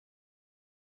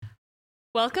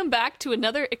Welcome back to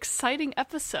another exciting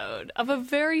episode of a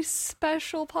very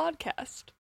special podcast.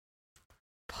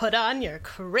 Put on your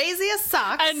craziest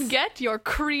socks and get your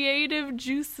creative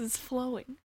juices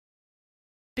flowing.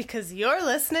 Because you're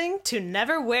listening to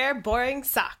Never Wear Boring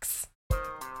Socks.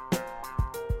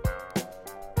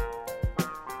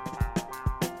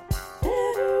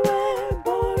 Never wear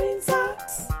boring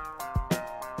socks.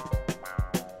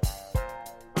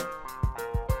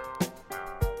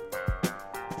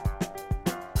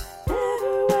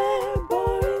 Never wear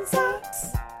boring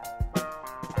socks.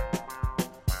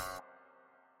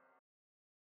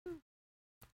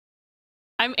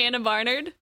 I'm Anna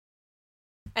Barnard.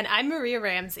 And I'm Maria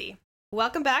Ramsey.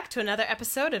 Welcome back to another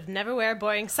episode of Never Wear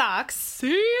Boring Socks.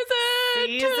 Season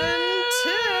 2!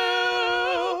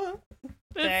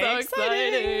 It's so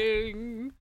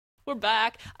exciting. We're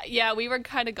back. Yeah, we were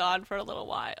kind of gone for a little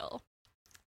while.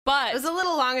 But it was a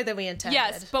little longer than we intended.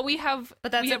 Yes, but we have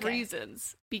okay.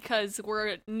 reasons because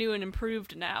we're new and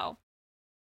improved now.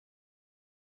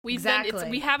 We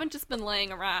haven't just been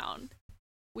laying around.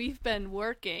 We've been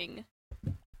working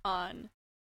on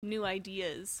new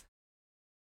ideas.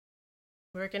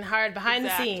 Working hard behind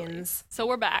the scenes. So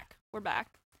we're back.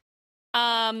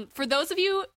 For those of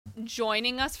you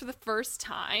joining us for the first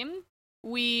time,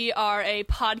 we are a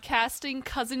podcasting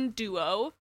cousin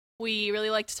duo. We really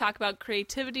like to talk about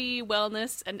creativity,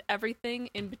 wellness, and everything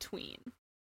in between.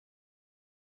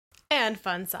 And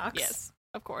fun socks. Yes,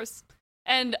 of course.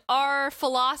 And our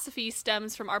philosophy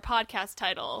stems from our podcast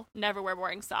title, Never Wear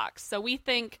Boring Socks. So we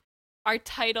think our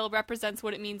title represents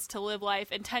what it means to live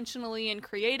life intentionally and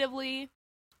creatively.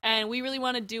 And we really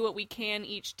want to do what we can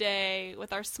each day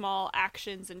with our small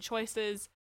actions and choices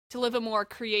to live a more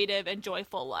creative and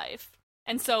joyful life.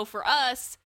 And so for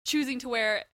us, choosing to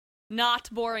wear not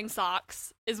boring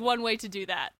socks is one way to do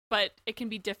that, but it can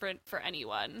be different for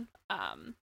anyone,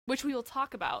 which we will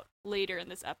talk about later in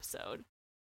this episode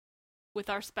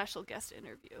with our special guest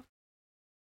interview.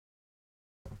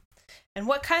 And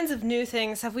what kinds of new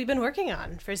things have we been working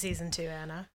on for season 2,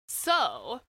 Anna?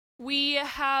 So we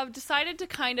have decided to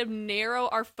kind of narrow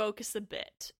our focus a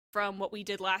bit from what we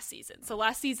did last season. So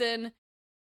last season,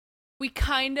 we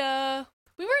weren't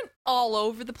all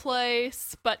over the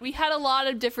place, but we had a lot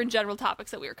of different general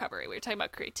topics that we were covering. We were talking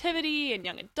about creativity and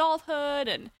young adulthood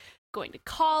and going to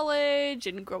college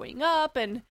and growing up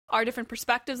and our different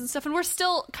perspectives and stuff. And we're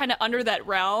still kind of under that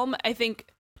realm. I think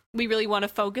we really want to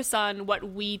focus on what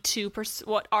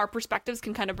what our perspectives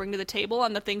can kind of bring to the table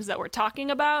on the things that we're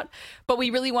talking about. But we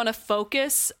really want to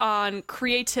focus on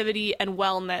creativity and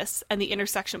wellness and the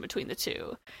intersection between the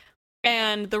two.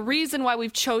 And the reason why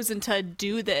we've chosen to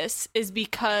do this is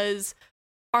because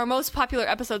our most popular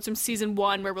episodes from season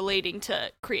 1 were relating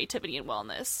to creativity and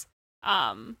wellness.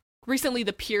 Recently,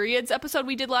 the periods episode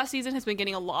we did last season has been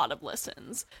getting a lot of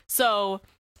listens. So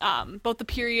both the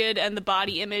period and the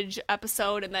body image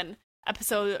episode, and then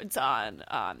episodes on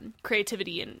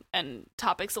creativity and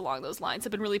topics along those lines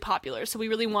have been really popular. So we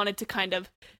really wanted to kind of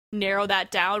narrow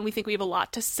that down. We think we have a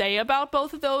lot to say about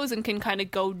both of those and can kind of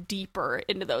go deeper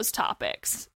into those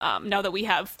topics now that we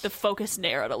have the focus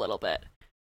narrowed a little bit.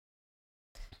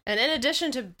 And in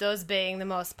addition to those being the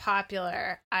most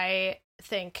popular, I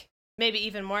think maybe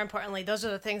even more importantly, those are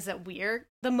the things that we're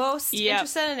the most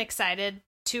interested and excited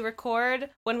to record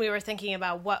when we were thinking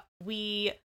about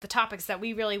the topics that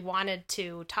we really wanted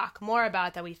to talk more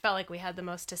about, that we felt like we had the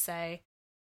most to say.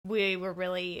 We were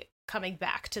really coming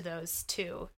back to those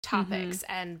two topics,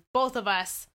 and both of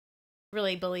us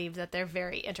really believe that they're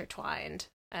very intertwined,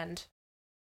 and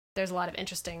there's a lot of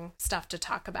interesting stuff to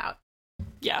talk about.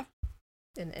 Yeah,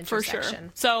 in the intersection. For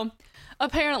sure. So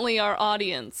apparently our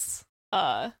audience,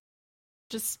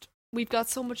 we've got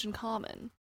so much in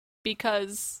common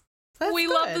because we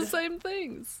love the same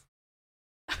things.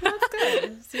 That's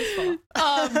good. It's useful.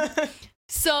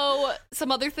 So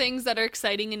some other things that are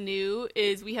exciting and new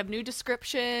is we have new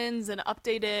descriptions and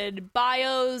updated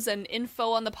bios and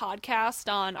info on the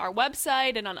podcast on our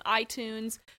website and on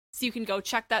iTunes. So you can go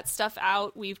check that stuff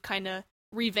out. We've kind of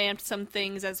revamped some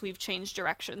things as we've changed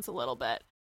directions a little bit.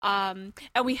 And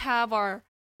we have our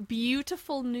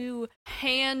beautiful new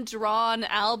hand-drawn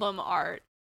album art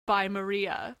by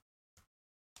Maria.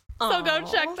 So go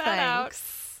check that out.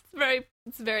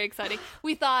 It's very exciting.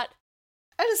 We thought,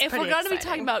 if we're going to be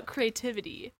talking about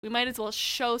creativity, we might as well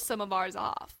show some of ours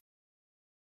off.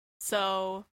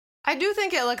 So I do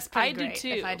think it looks pretty great, too.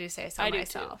 if I do say so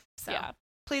myself. So yeah.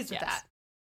 Pleased with that.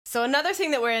 So another thing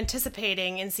that we're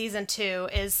anticipating in season 2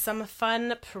 is some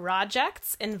fun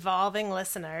projects involving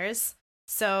listeners.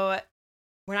 So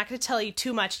we're not going to tell you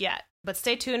too much yet, but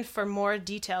stay tuned for more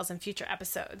details in future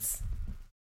episodes.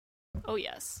 Oh,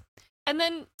 yes. And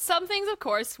then some things, of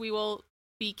course, we will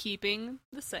be keeping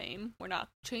the same. We're not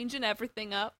changing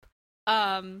everything up.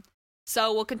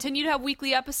 So we'll continue to have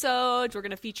weekly episodes. We're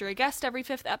going to feature a guest every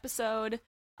 5th episode.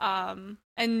 And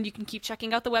you can keep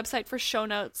checking out the website for show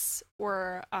notes.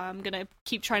 We're going to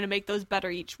keep trying to make those better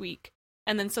each week.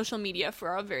 And then social media for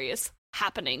our various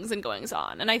happenings and goings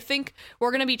on. And I think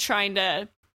we're going to be trying to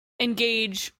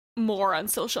engage more on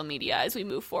social media as we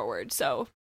move forward. So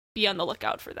be on the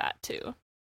lookout for that too.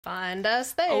 Find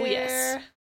us there. Oh, yes.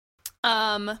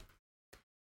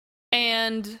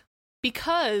 And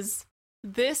because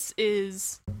this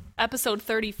is episode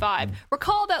 35,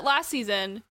 recall that last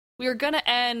season we were going to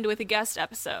end with a guest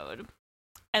episode.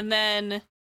 And then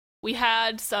we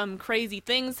had some crazy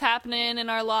things happening in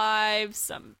our lives,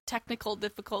 some technical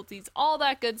difficulties, all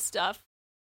that good stuff.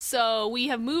 So we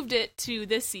have moved it to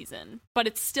this season, but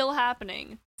it's still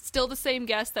happening. Still the same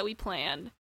guest that we planned.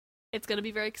 It's going to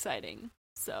be very exciting.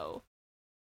 So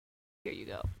here you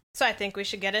go. So I think we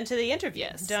should get into the interview,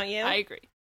 yes, don't you? I agree.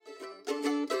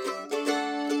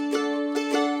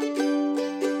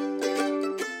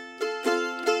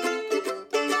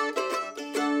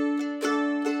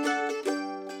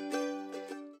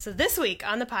 So this week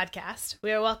on the podcast,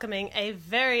 we are welcoming a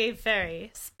very, very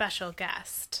special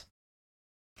guest.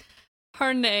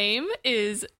 Her name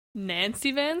is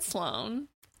Nancy Van Sloan.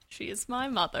 She is my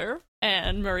mother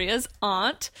and Maria's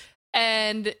aunt,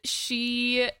 and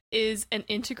she is an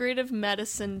integrative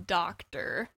medicine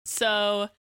doctor. So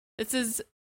this is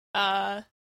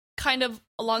kind of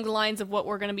along the lines of what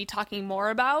we're going to be talking more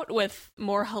about with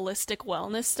more holistic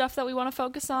wellness stuff that we want to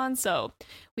focus on. So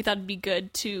we thought it'd be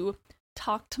good to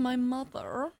talk to my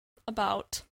mother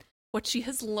about what she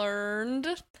has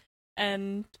learned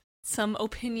and some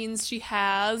opinions she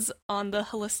has on the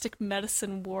holistic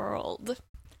medicine world.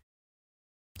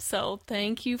 So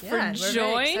thank you for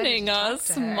joining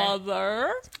us,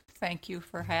 Mother. Thank you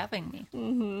for having me.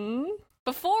 Mm-hmm.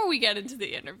 Before we get into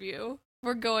the interview,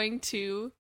 we're going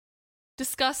to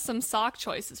discuss some sock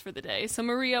choices for the day. So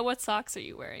Maria, what socks are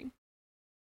you wearing?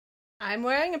 I'm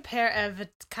wearing a pair of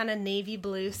kind of navy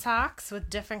blue socks with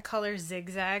different color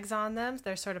zigzags on them.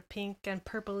 They're sort of pink and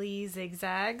purpley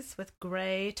zigzags with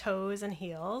gray toes and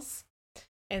heels.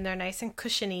 And they're nice and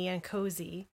cushiony and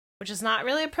cozy, which is not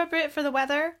really appropriate for the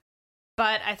weather,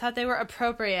 but I thought they were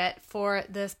appropriate for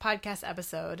this podcast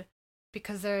episode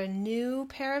because they're a new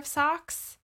pair of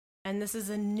socks, and this is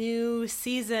a new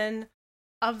season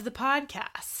of the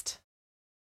podcast.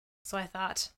 So I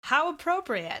thought, how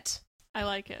appropriate. I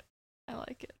like it. I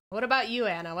like it. What about you,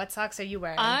 Anna? What socks are you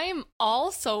wearing? I'm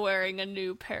also wearing a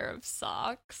new pair of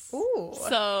socks. Ooh.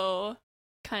 So,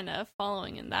 kind of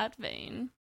following in that vein.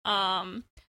 I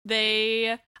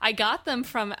got them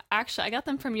from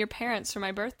your parents for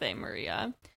my birthday,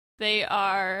 Maria. They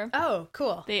are... Oh,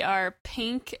 cool. They are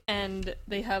pink and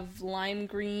they have lime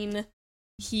green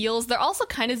heels. They're also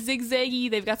kind of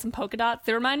zigzaggy. They've got some polka dots.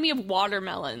 They remind me of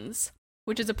watermelons,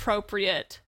 which is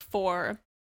appropriate for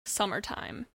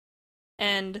summertime.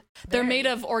 And they're made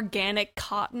of organic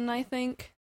cotton, I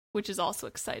think, which is also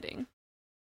exciting.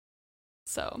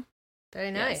 So,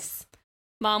 very nice. Yes.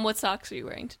 Mom, what socks are you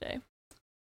wearing today?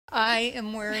 I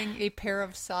am wearing a pair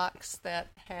of socks that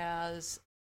has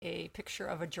a picture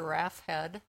of a giraffe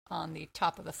head on the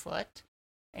top of the foot,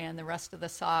 and the rest of the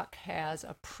sock has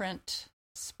a print,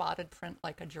 spotted print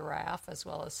like a giraffe, as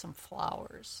well as some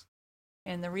flowers.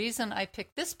 And the reason I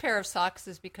picked this pair of socks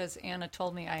is because Anna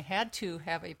told me I had to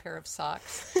have a pair of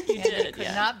socks. It could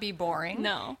not be boring.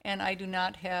 No. And I do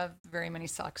not have very many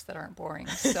socks that aren't boring.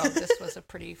 So this was a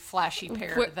pretty flashy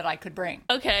pair that I could bring.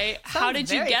 Okay. How did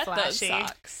you get those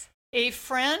socks? A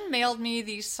friend mailed me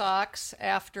these socks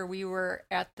after we were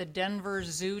at the Denver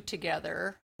Zoo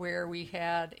together, where we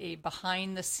had a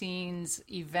behind-the-scenes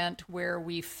event where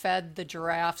we fed the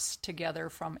giraffes together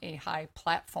from a high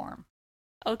platform.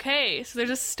 Okay, so there's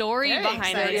a story behind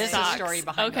it. There is a story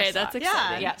behind it. Okay, that's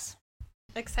exciting. Yeah. Yes.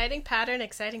 Exciting pattern,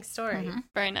 exciting story. Mm-hmm.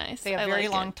 Very nice. They have very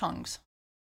long tongues.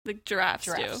 The giraffes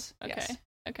do. Yes. Okay.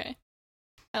 Okay.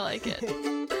 I like it.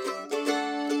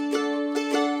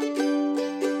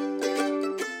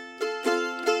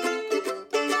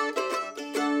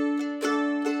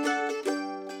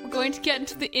 We're going to get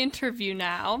into the interview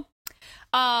now.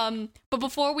 But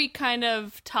before we kind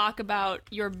of talk about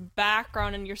your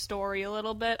background and your story a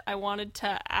little bit, I wanted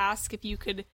to ask if you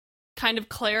could kind of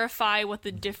clarify what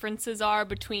the differences are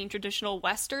between traditional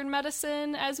Western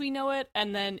medicine as we know it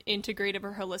and then integrative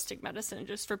or holistic medicine,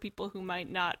 just for people who might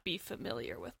not be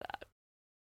familiar with that.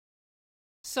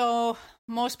 So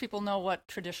most people know what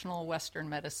traditional Western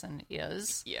medicine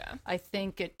is. Yeah. I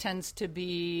think it tends to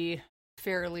be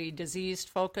fairly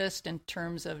disease-focused in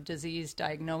terms of disease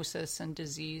diagnosis and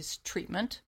disease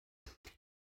treatment,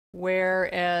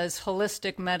 whereas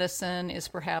holistic medicine is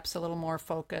perhaps a little more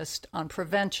focused on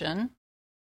prevention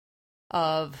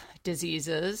of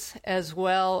diseases, as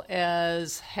well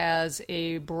as has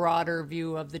a broader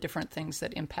view of the different things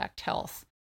that impact health.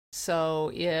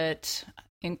 So it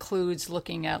includes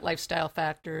looking at lifestyle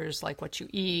factors like what you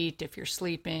eat, if you're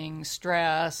sleeping,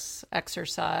 stress,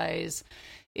 exercise.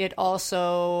 It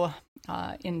also,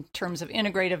 in terms of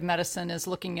integrative medicine, is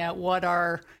looking at what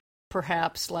are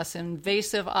perhaps less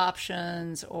invasive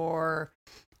options or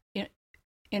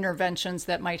interventions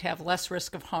that might have less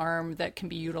risk of harm that can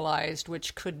be utilized,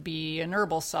 which could be an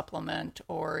herbal supplement,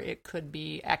 or it could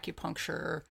be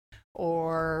acupuncture,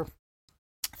 or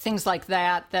things like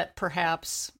that, that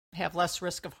perhaps have less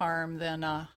risk of harm than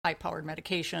a high-powered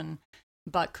medication,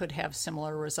 but could have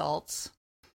similar results.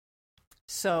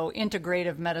 So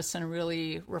integrative medicine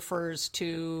really refers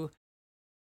to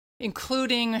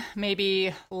including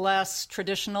maybe less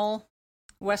traditional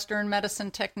Western medicine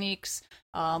techniques,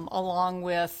 along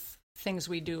with things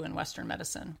we do in Western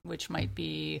medicine, which might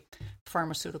be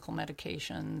pharmaceutical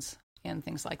medications and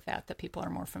things like that that people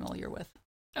are more familiar with.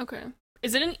 Okay.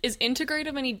 Is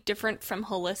integrative any different from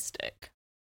holistic?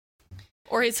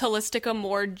 Or is holistic a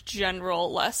more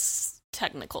general, less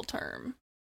technical term?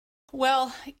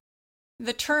 Well,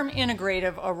 the term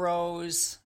integrative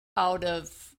arose out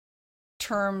of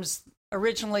terms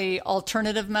originally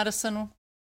alternative medicine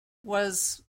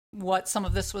was what some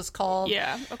of this was called.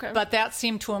 Yeah, okay. But that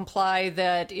seemed to imply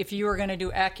that if you were going to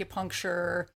do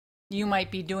acupuncture, you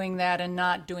might be doing that and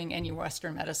not doing any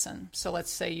Western medicine. So let's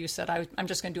say you said, I'm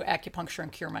just going to do acupuncture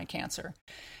and cure my cancer.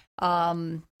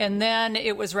 And then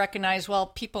it was recognized, well,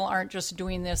 people aren't just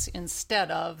doing this instead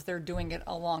of, they're doing it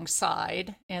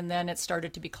alongside. And then it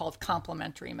started to be called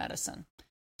complementary medicine.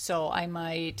 So I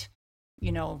might,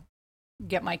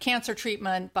 get my cancer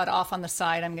treatment, but off on the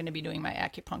side, I'm going to be doing my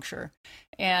acupuncture.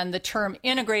 And the term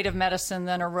integrative medicine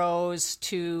then arose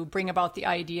to bring about the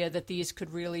idea that these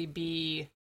could really be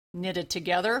knitted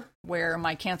together, where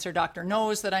my cancer doctor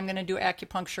knows that I'm going to do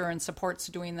acupuncture and supports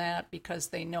doing that because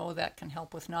they know that can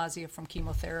help with nausea from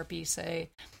chemotherapy,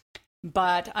 say.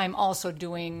 But I'm also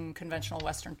doing conventional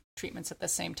Western treatments at the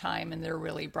same time, and they're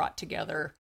really brought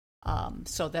together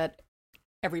so that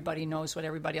everybody knows what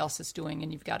everybody else is doing,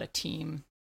 and you've got a team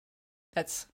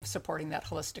that's supporting that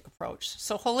holistic approach.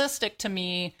 So holistic to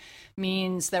me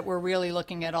means that we're really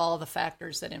looking at all the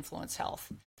factors that influence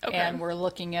health. Okay. And we're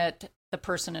looking at the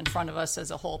person in front of us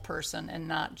as a whole person and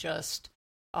not just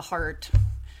a heart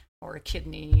or a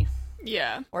kidney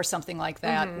or something like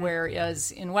that. Mm-hmm.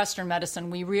 Whereas in Western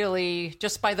medicine, we really,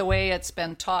 just by the way it's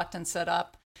been taught and set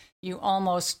up, you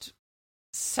almost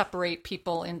separate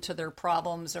people into their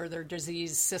problems or their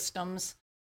disease systems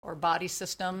or body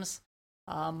systems.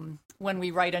 When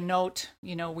we write a note,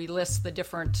 we list the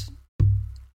different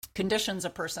conditions a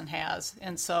person has.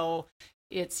 And so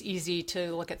it's easy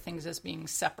to look at things as being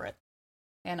separate.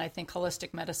 And I think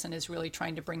holistic medicine is really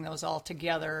trying to bring those all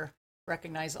together,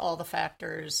 recognize all the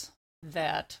factors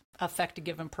that affect a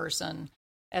given person,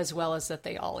 as well as that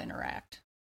they all interact.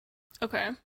 Okay.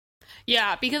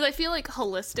 Yeah, because I feel like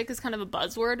holistic is kind of a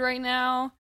buzzword right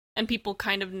now, and people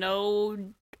kind of know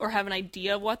or have an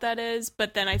idea of what that is,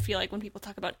 but then I feel like when people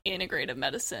talk about integrative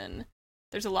medicine,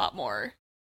 there's a lot more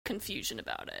confusion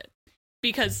about it,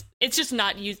 because it's just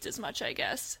not used as much, I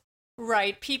guess.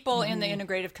 Right. People in the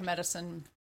integrative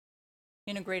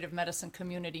medicine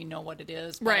community know what it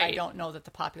is, but I don't know that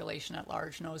the population at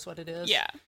large knows what it is. Yeah.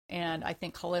 And I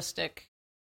think holistic,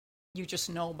 you just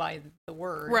know by the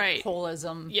word,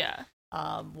 holism,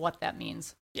 what that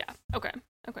means. Yeah. Okay.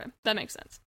 That makes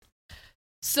sense.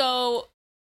 So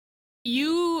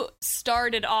you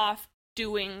started off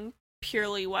doing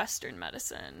purely Western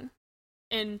medicine,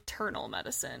 internal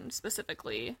medicine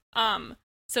specifically.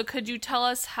 So could you tell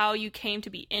us how you came to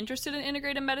be interested in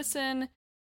integrative medicine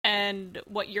and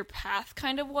what your path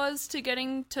kind of was to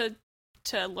getting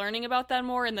to learning about that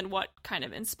more, and then what kind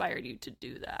of inspired you to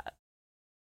do that?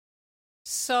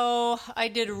 So I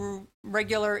did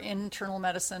regular internal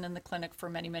medicine in the clinic for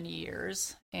many, many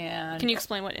years. And can you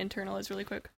explain what internal is really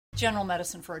quick? General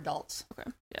medicine for adults. Okay.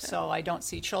 Yeah. So I don't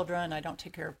see children. I don't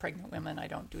take care of pregnant women. I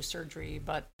don't do surgery,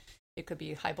 but it could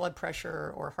be high blood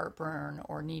pressure or heartburn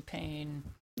or knee pain.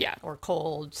 Yeah. Or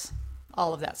colds,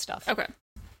 all of that stuff. Okay.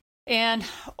 And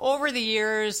over the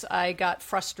years, I got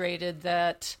frustrated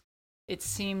that it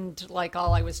seemed like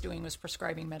all I was doing was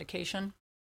prescribing medication.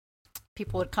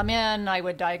 People would come in, I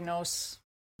would diagnose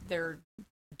their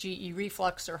GE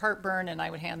reflux or heartburn, and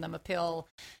I would hand them a pill.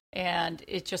 And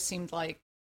it just seemed like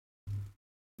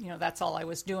that's all I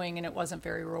was doing, and it wasn't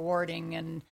very rewarding.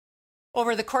 And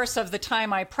over the course of the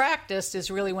time I practiced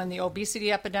is really when the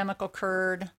obesity epidemic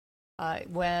occurred,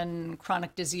 when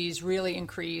chronic disease really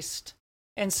increased.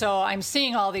 And so I'm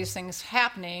seeing all these things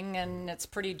happening, and it's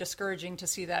pretty discouraging to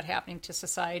see that happening to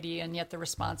society, and yet the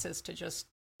response is to just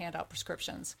hand out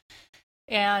prescriptions.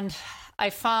 And I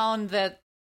found that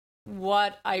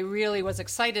what I really was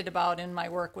excited about in my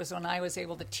work was when I was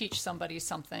able to teach somebody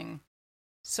something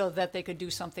so that they could do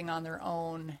something on their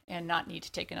own and not need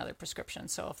to take another prescription.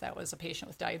 So if that was a patient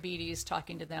with diabetes,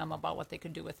 talking to them about what they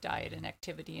could do with diet and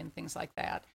activity and things like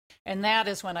that. And that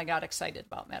is when I got excited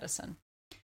about medicine.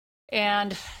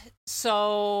 And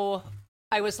so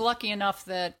I was lucky enough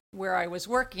that where I was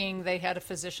working, they had a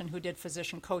physician who did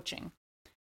physician coaching.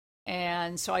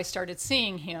 And so I started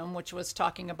seeing him, which was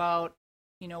talking about,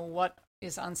 what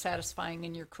is unsatisfying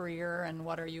in your career and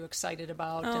what are you excited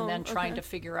about, and then trying to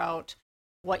figure out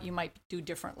what you might do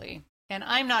differently. And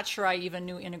I'm not sure I even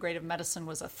knew integrative medicine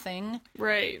was a thing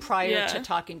prior to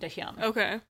talking to him.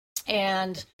 Okay.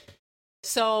 And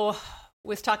so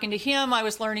with talking to him, I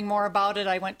was learning more about it.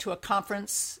 I went to a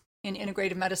conference in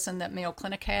integrative medicine that Mayo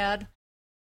Clinic had,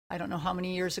 I don't know how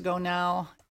many years ago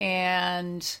now.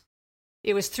 And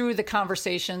it was through the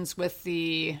conversations with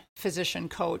the physician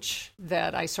coach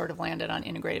that I sort of landed on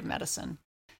integrative medicine.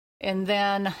 And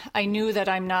then I knew that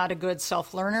I'm not a good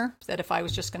self-learner, that if I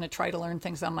was just going to try to learn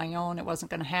things on my own, it wasn't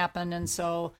going to happen. And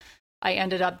so I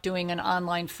ended up doing an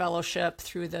online fellowship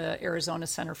through the Arizona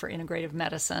Center for Integrative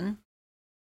Medicine.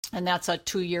 And that's a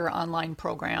 2-year online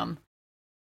program.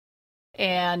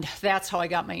 And that's how I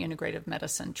got my integrative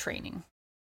medicine training.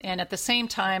 And at the same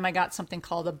time, I got something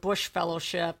called a Bush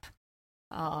Fellowship.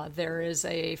 There is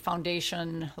a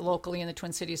foundation locally in the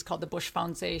Twin Cities called the Bush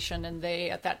Foundation, and they,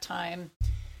 at that time,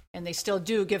 and they still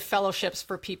do, give fellowships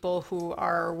for people who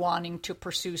are wanting to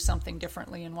pursue something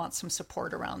differently and want some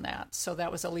support around that. So that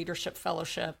was a leadership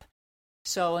fellowship.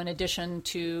 So in addition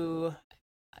to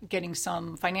getting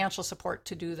some financial support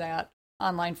to do that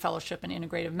online fellowship in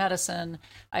integrative medicine,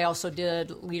 I also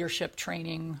did leadership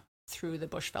training through the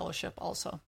Bush Fellowship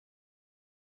also.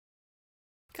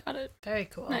 Got it. Very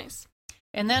cool. Nice.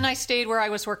 And then I stayed where I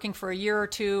was working for a year or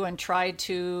two and tried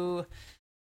to,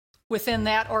 within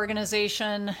that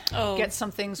organization, get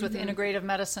some things with integrative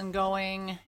medicine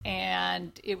going.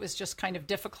 And it was just kind of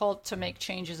difficult to make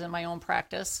changes in my own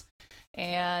practice.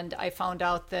 And I found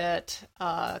out that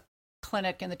a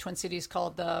clinic in the Twin Cities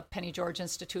called the Penny George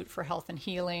Institute for Health and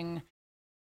Healing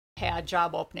had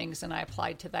job openings, and I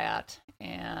applied to that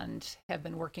and have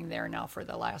been working there now for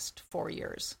the last 4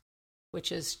 years,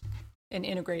 which is an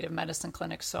integrative medicine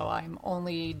clinic. So I'm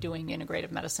only doing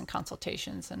integrative medicine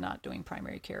consultations and not doing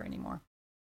primary care anymore.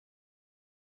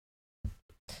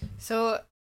 So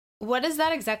what does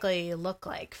that exactly look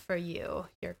like for you,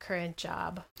 your current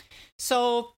job?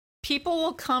 So people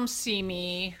will come see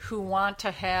me who want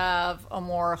to have a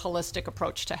more holistic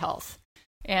approach to health.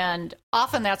 And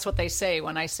often that's what they say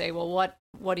when I say, well,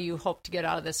 what do you hope to get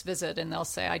out of this visit? And they'll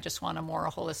say, I just want a more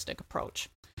holistic approach.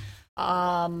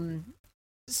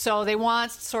 So they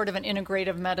want sort of an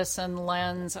integrative medicine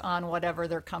lens on whatever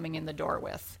they're coming in the door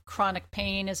with. Chronic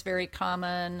pain is very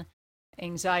common.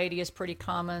 Anxiety is pretty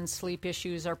common. Sleep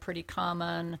issues are pretty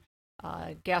common.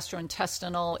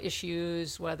 Gastrointestinal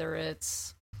issues, whether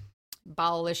it's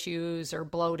bowel issues or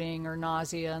bloating or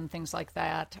nausea and things like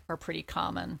that, are pretty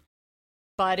common.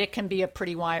 But it can be a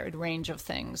pretty wide range of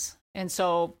things. And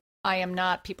so I am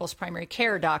not people's primary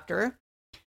care doctor,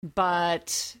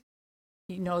 but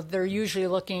they're usually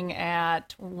looking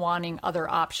at wanting other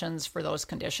options for those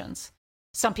conditions.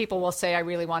 Some people will say, I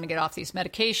really want to get off these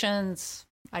medications.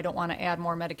 I don't want to add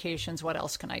more medications. What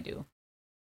else can I do?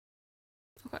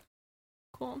 Okay,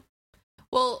 cool.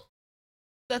 Well,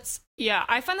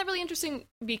 I find that really interesting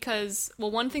because,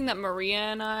 well, one thing that Maria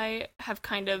and I have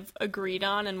kind of agreed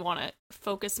on and want to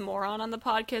focus more on the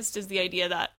podcast is the idea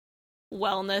that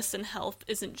wellness and health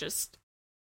isn't just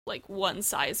like one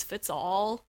size fits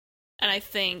all. And I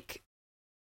think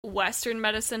Western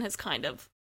medicine has kind of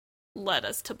led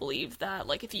us to believe that,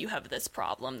 like, if you have this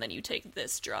problem, then you take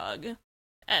this drug,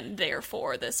 and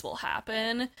therefore this will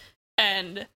happen.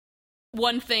 And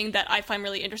one thing that I find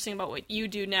really interesting about what you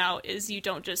do now is you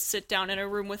don't just sit down in a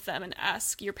room with them and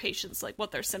ask your patients, like,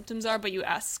 what their symptoms are, but you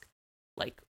ask,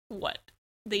 like, what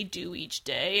they do each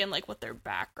day and, like, what their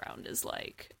background is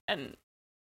like. And,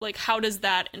 like, how does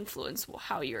that influence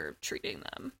how you're treating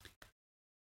them?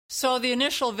 So the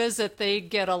initial visit, they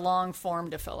get a long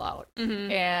form to fill out.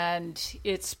 Mm-hmm. And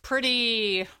it's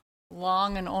pretty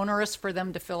long and onerous for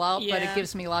them to fill out, but it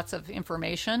gives me lots of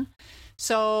information.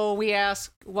 So we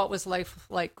ask, what was life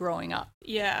like growing up?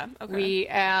 Yeah. Okay. We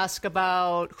ask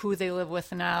about who they live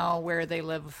with now, where they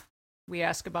live. We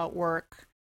ask about work.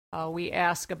 We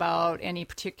ask about any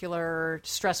particular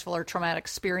stressful or traumatic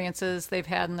experiences they've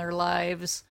had in their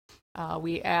lives.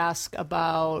 We ask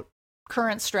about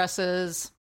current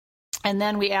stresses. And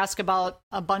then we ask about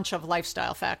a bunch of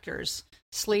lifestyle factors: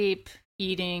 sleep,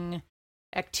 eating,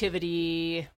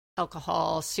 activity,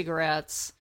 alcohol,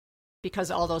 cigarettes,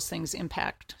 because all those things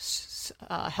impact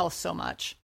health so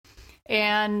much.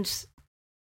 And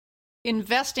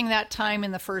investing that time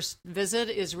in the first visit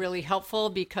is really helpful,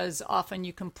 because often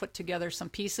you can put together some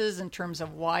pieces in terms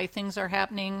of why things are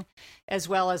happening, as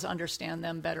well as understand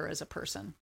them better as a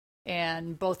person.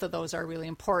 And both of those are really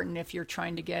important if you're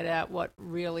trying to get at what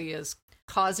really is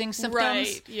causing symptoms,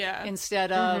 right, yeah,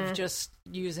 instead of just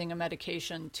using a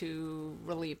medication to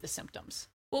relieve the symptoms.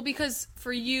 Well, because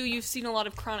for you've seen a lot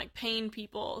of chronic pain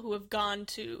people who have gone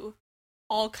to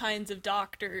all kinds of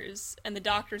doctors, and the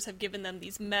doctors have given them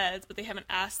these meds, but they haven't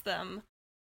asked them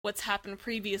what's happened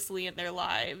previously in their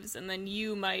lives, and then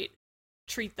you might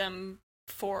treat them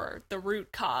for the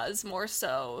root cause more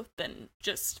so than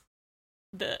just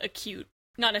the acute,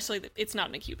 not necessarily, it's not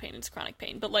an acute pain, it's chronic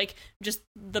pain, but like just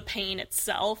the pain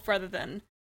itself rather than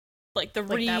like the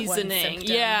reasoning.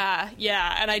 Yeah,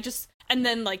 and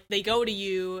then like they go to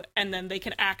you and then they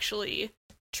can actually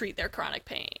treat their chronic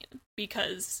pain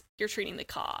because you're treating the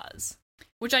cause,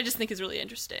 which I just think is really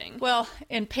interesting. Well,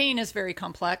 and pain is very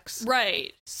complex.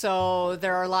 Right. So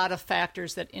there are a lot of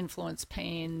factors that influence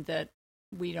pain that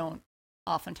we don't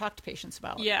often talk to patients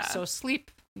about. Yeah. So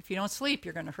sleep, if you don't sleep,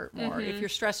 you're going to hurt more. If you're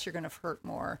stressed, you're going to hurt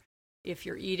more. If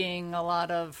you're eating a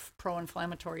lot of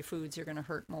pro-inflammatory foods, you're going to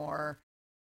hurt more.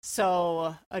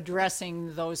 So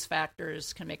addressing those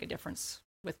factors can make a difference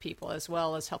with people, as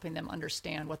well as helping them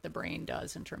understand what the brain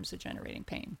does in terms of generating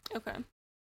pain. Okay.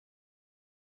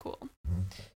 Cool.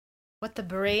 What the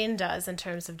brain does in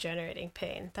terms of generating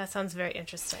pain. That sounds very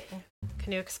interesting.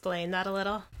 Can you explain that a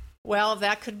little? Well,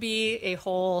 that could be a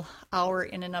whole hour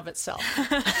in and of itself.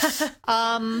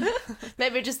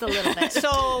 Maybe just a little bit.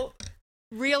 So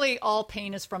really all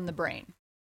pain is from the brain.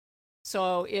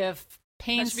 So if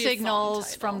pain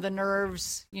signals from the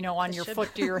nerves, on your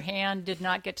foot to your hand did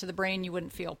not get to the brain, you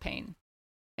wouldn't feel pain.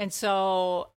 And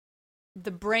so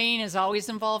the brain is always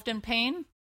involved in pain,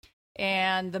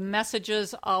 and the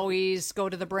messages always go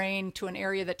to the brain, to an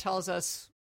area that tells us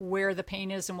where the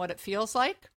pain is and what it feels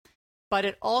like. But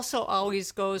it also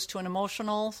always goes to an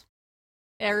emotional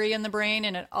area in the brain,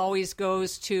 and it always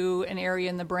goes to an area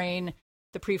in the brain,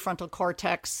 the prefrontal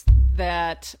cortex,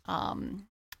 that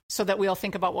so that we'll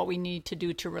think about what we need to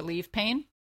do to relieve pain.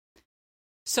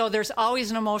 So there's always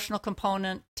an emotional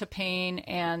component to pain,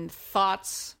 and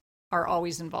thoughts are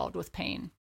always involved with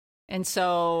pain. And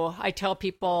so I tell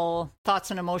people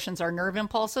thoughts and emotions are nerve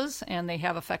impulses, and they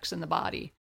have effects in the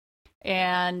body.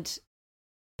 And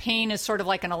pain is sort of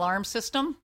like an alarm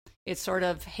system. It's sort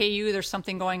of, hey, there's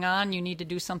something going on. You need to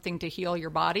do something to heal your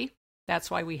body.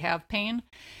 That's why we have pain.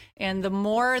 And the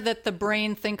more that the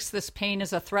brain thinks this pain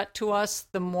is a threat to us,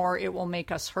 the more it will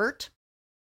make us hurt,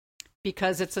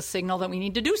 because it's a signal that we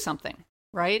need to do something,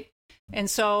 right? And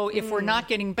so if we're not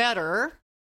getting better,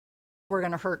 we're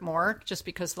going to hurt more, just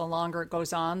because the longer it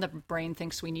goes on, the brain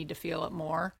thinks we need to feel it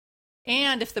more.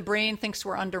 And if the brain thinks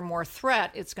we're under more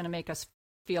threat, it's going to make us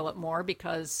feel it more,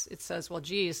 because it says, well,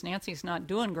 geez, Nancy's not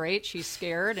doing great. She's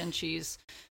scared and she's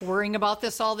worrying about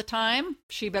this all the time.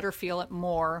 She better feel it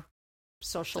more,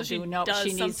 so she'll do what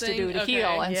she needs to do to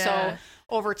heal. And so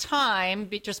over time,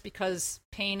 just because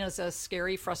pain is a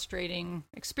scary, frustrating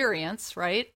experience,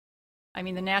 right? I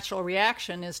mean, the natural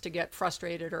reaction is to get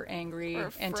frustrated or angry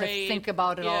and to think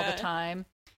about it all the time.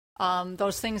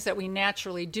 Those things that we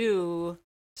naturally do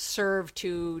serve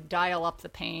to dial up the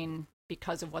pain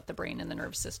because of what the brain and the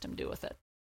nervous system do with it.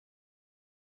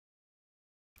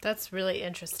 That's really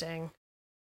interesting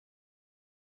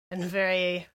and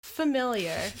very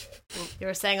familiar. You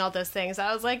were saying all those things.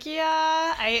 I was like,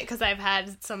 because I've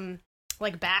had some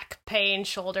like back pain,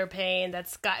 shoulder pain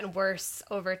that's gotten worse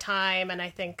over time, and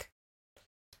I think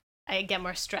I get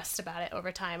more stressed about it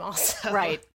over time also.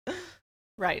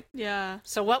 Right. Yeah.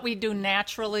 So what we do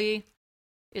naturally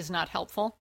is not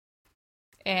helpful.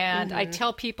 And I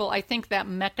tell people, I think that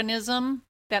mechanism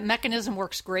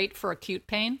works great for acute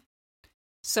pain.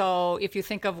 So if you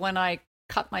think of when I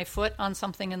cut my foot on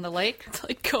something in the lake. It's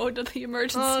like go to the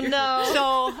emergency room. No.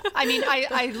 So, I mean,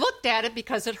 I looked at it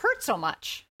because it hurt so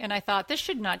much. And I thought, this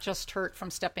should not just hurt from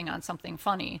stepping on something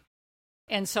funny.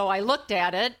 And so I looked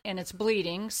at it, and it's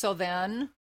bleeding. So then,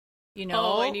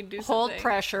 I need to do hold something.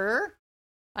 pressure.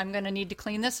 I'm going to need to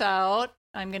clean this out.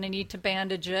 I'm going to need to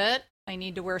bandage it. I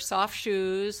need to wear soft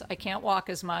shoes. I can't walk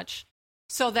as much.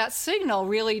 So that signal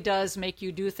really does make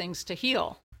you do things to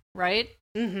heal, right?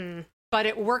 Mm-hmm. But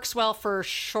it works well for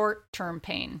short-term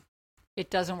pain. It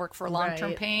doesn't work for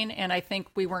long-term Right. pain. And I think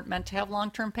we weren't meant to have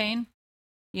long-term pain.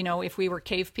 You know, if we were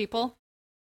cave people,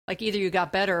 like either you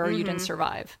got better or you didn't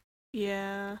survive.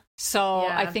 Yeah. So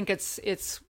Yeah. I think it's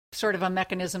sort of a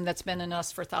mechanism that's been in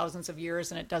us for thousands of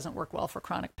years, and it doesn't work well for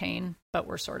chronic pain, but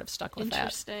we're sort of stuck with that.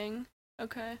 Interesting.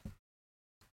 Okay.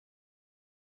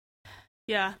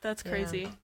 Yeah, that's crazy.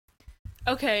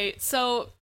 Okay,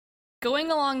 so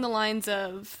going along the lines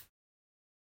of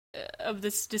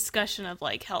this discussion of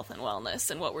like health and wellness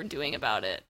and what we're doing about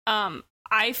it,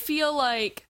 I feel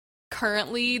like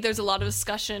currently there's a lot of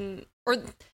discussion, or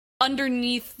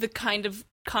underneath the kind of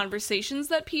conversations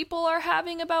that people are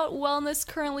having about wellness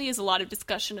currently is a lot of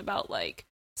discussion about like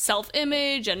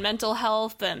self-image and mental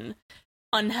health and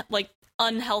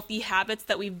unhealthy habits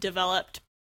that we've developed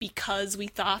because we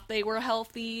thought they were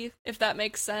healthy, if that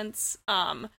makes sense.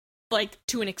 Like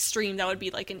to an extreme, that would be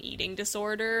like an eating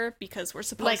disorder because we're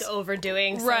supposed Like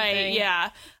overdoing something. right, yeah.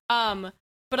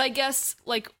 But I guess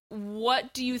like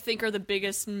what do you think are the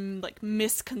biggest like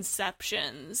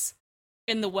misconceptions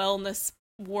in the wellness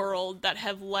world that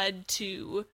have led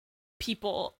to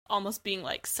people almost being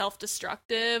like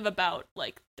self-destructive about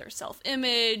like their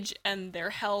self-image and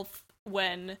their health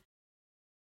when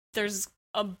there's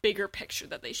a bigger picture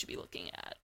that they should be looking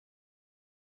at?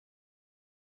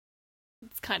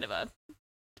 It's kind of a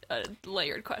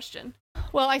layered question.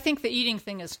 Well, I think the eating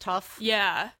thing is tough.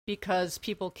 Yeah. Because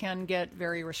people can get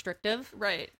very restrictive.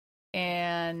 Right.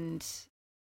 And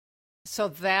so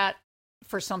that,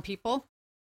 for some people,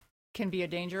 can be a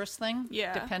dangerous thing.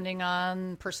 Yeah. Depending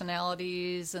on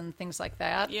personalities and things like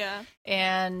that. Yeah.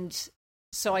 And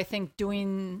so I think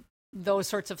doing those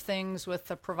sorts of things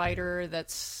with a provider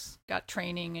that's got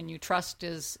training and you trust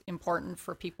is important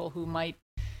for people who might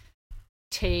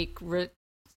take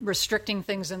restricting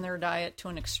things in their diet to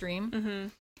an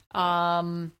extreme.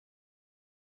 Mm-hmm.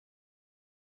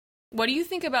 What do you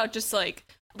think about just like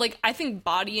I think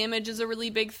body image is a really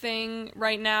big thing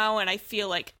right now, and I feel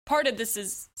like part of this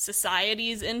is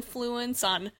society's influence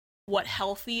on what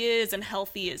healthy is, and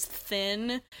healthy is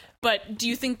thin. But do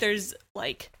you think there's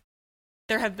like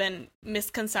there have been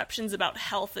misconceptions about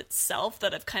health itself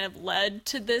that have kind of led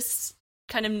to this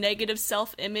kind of negative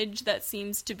self-image that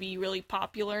seems to be really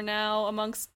popular now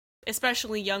amongst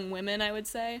especially young women, I would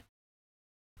say?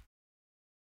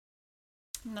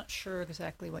 I'm not sure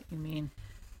exactly what you mean.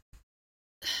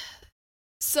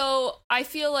 So I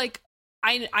feel like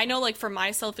I know, like for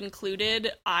myself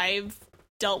included, I've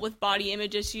dealt with body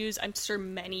image issues. I'm sure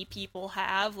many people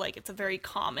have. Like it's a very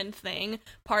common thing.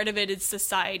 Part of it is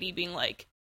society being like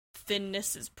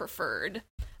thinness is preferred,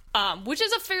 which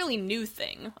is a fairly new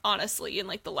thing, honestly, in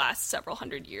like the last several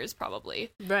hundred years,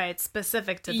 probably. Right,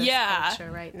 specific to this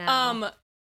culture right now.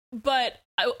 But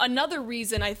another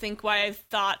reason I think why I've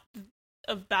thought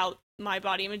about my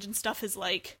body image and stuff is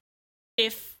like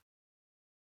if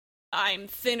I'm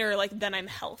thinner, like then I'm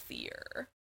healthier,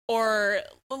 or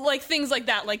like things like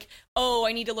that, like, oh,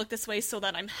 I need to look this way so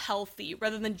that I'm healthy,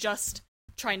 rather than just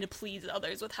trying to please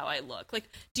others with how I look. Like,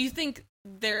 do you think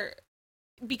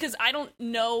because I don't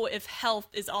know if health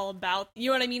is all about, you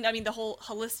know what I mean? I mean, the whole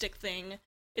holistic thing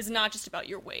is not just about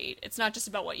your weight. It's not just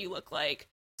about what you look like.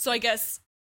 So I guess,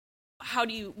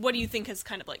 what do you think has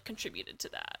kind of like contributed to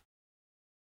that?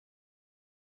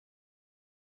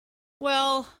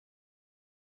 Well,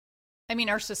 I mean,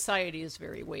 our society is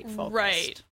very weight focused.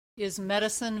 Right. Is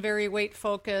medicine very weight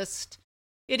focused?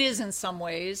 It is in some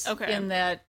ways. Okay. In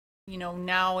that, you know,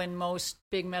 now in most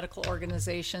big medical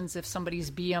organizations, if somebody's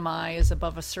BMI is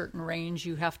above a certain range,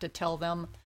 you have to tell them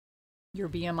your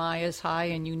BMI is high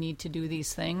and you need to do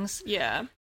these things. Yeah.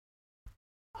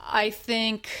 I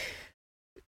think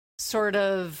sort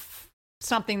of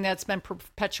something that's been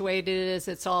perpetuated is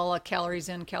it's all a calories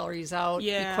in, calories out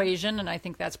equation, and I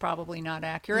think that's probably not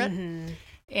accurate. Mm-hmm.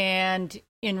 And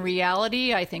in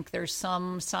reality, I think there's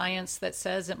some science that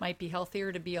says it might be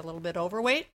healthier to be a little bit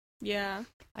overweight. Yeah.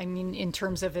 I mean, in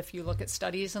terms of if you look at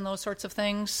studies and those sorts of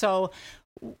things. So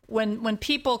when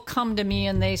people come to me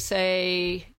and they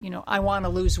say, you know, I want to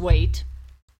lose weight,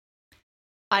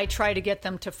 I try to get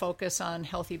them to focus on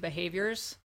healthy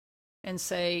behaviors and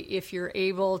say, if you're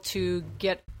able to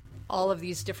get all of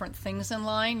these different things in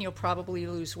line, you'll probably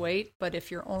lose weight. But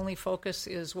if your only focus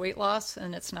is weight loss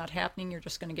and it's not happening, you're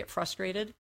just going to get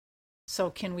frustrated. So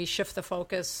can we shift the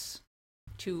focus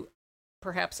to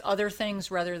perhaps other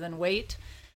things rather than weight?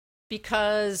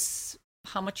 Because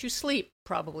how much you sleep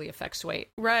probably affects weight.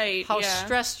 Right. How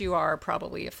stressed you are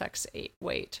probably affects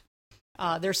weight.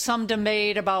 There's some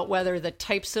debate about whether the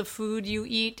types of food you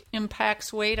eat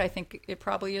impacts weight. I think it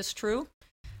probably is true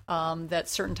that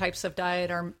certain types of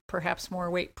diet are perhaps more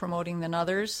weight promoting than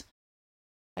others.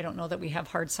 I don't know that we have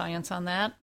hard science on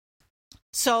that.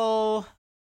 So,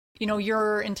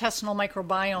 your intestinal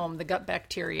microbiome, the gut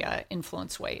bacteria,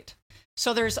 influence weight.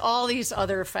 So there's all these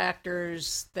other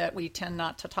factors that we tend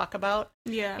not to talk about.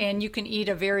 Yeah. And you can eat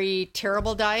a very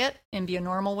terrible diet and be a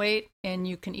normal weight, and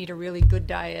you can eat a really good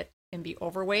diet and be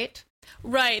overweight.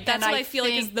 Right. That's what I feel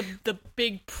like is the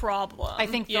big problem. I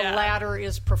think the latter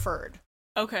is preferred.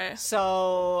 Okay.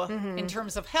 So in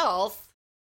terms of health,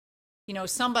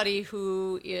 somebody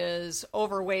who is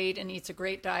overweight and eats a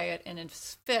great diet and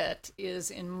is fit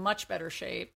is in much better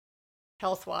shape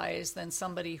health-wise than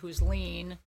somebody who's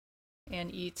lean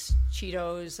and eats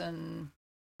Cheetos and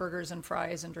burgers and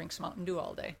fries and drinks Mountain Dew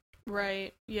all day.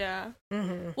 Right. Yeah.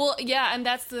 Well, yeah, and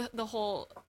that's the whole...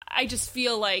 I just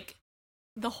feel like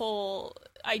the whole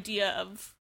idea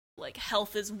of, like,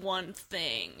 health is one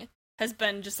thing has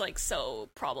been just, like, so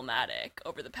problematic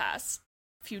over the past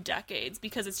few decades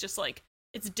because it's just, like,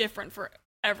 it's different for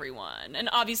everyone. And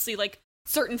obviously, like,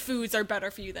 certain foods are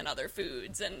better for you than other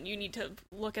foods, and you need to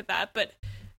look at that. But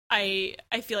I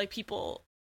feel like people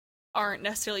aren't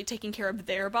necessarily taking care of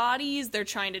their bodies. They're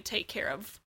trying to take care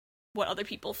of what other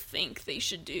people think they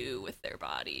should do with their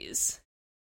bodies.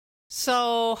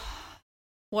 So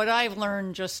what I've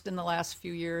learned just in the last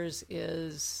few years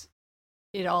is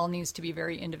it all needs to be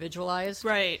very individualized.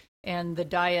 Right. And the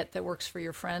diet that works for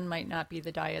your friend might not be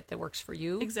the diet that works for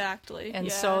you. Exactly.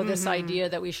 And so this idea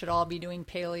that we should all be doing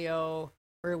paleo,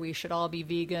 or we should all be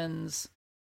vegans,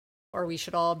 or we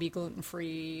should all be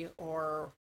gluten-free,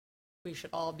 or we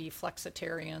should all be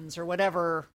flexitarians, or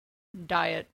whatever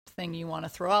diet thing you want to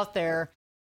throw out there.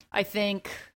 I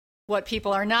think what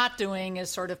people are not doing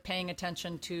is sort of paying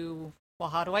attention to, well,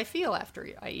 how do I feel after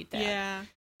I eat that? Yeah.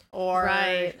 Or,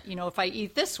 if I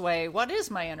eat this way, what is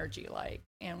my energy like?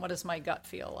 And what does my gut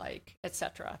feel like,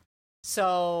 etc.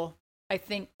 So I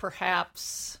think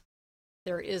perhaps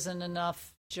there isn't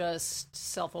enough just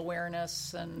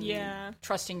self-awareness and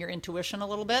trusting your intuition a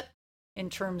little bit in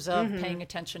terms of paying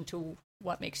attention to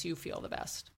what makes you feel the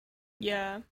best.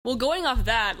 Yeah. Well, going off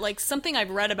that, like, something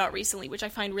I've read about recently, which I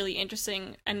find really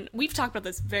interesting, and we've talked about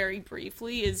this very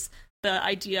briefly, is the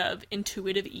idea of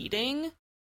intuitive eating,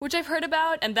 which I've heard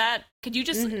about. And that, could you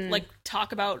just, like,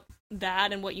 talk about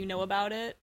that and what you know about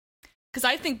it? Because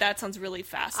I think that sounds really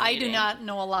fascinating. I do not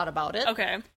know a lot about it.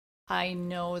 Okay. I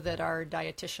know that our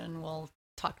dietitian will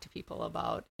talk to people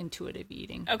about intuitive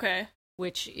eating. Okay.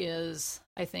 Which is,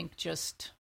 I think,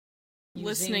 just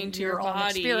listening to your own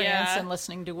body, experience and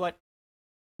listening to what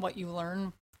you learn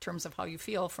in terms of how you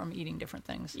feel from eating different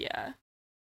things. Yeah.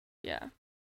 Yeah.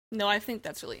 No, I think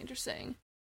that's really interesting.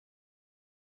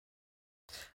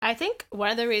 I think one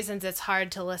of the reasons it's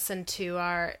hard to listen to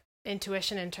our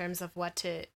intuition in terms of what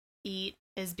to eat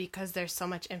is because there's so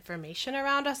much information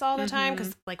around us all the time,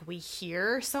 because like we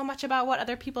hear so much about what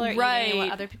other people are eating and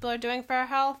what other people are doing for our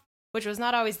health, which was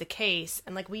not always the case.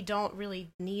 And like we don't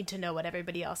really need to know what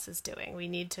everybody else is doing. We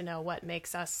need to know what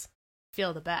makes us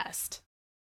feel the best.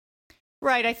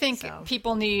 Right. I think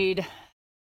people need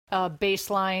a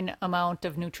baseline amount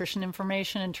of nutrition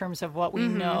information in terms of what we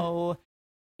know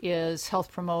is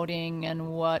health promoting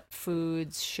and what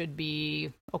foods should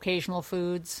be occasional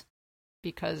foods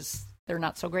because they're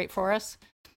not so great for us.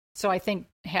 So I think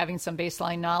having some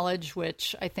baseline knowledge,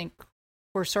 which I think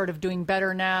we're sort of doing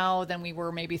better now than we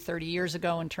were maybe 30 years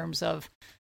ago in terms of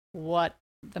what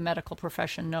the medical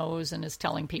profession knows and is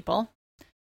telling people.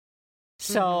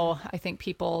 So I think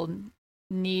people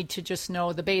need to just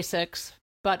know the basics.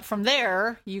 But from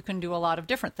there, you can do a lot of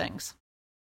different things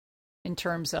in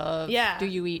terms of, do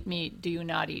you eat meat? Do you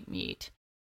not eat meat?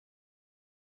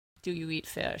 Do you eat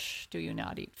fish? Do you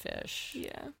not eat fish?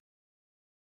 Yeah.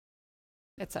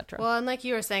 Etc. Well, and like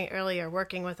you were saying earlier,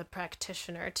 working with a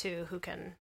practitioner, too, who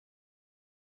can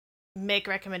make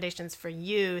recommendations for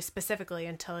you specifically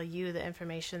and tell you the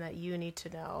information that you need to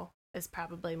know is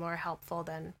probably more helpful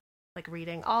than like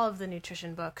reading all of the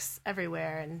nutrition books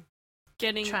everywhere and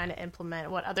trying to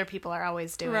implement what other people are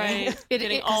always doing. Right.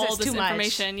 Getting all this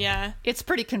information, It's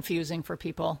pretty confusing for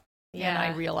people. Yeah. And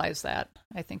I realize that.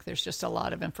 I think there's just a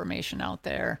lot of information out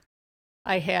there.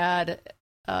 I had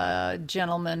a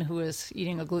gentleman who was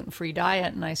eating a gluten-free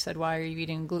diet, and I said, why are you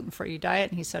eating a gluten-free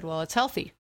diet? And he said, well, it's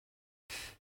healthy.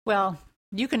 Well,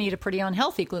 you can eat a pretty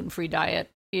unhealthy gluten-free diet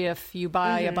if you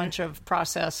buy a bunch of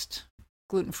processed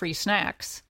gluten-free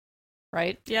snacks,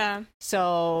 right? Yeah.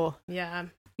 So,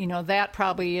 that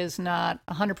probably is not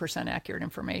 100% accurate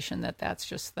information, that's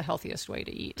just the healthiest way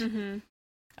to eat. Mm-hmm.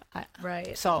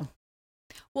 Right. So.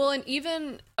 Well, and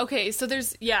even, okay, so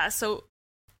there's,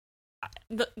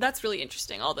 that's really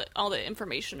interesting, all the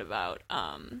information about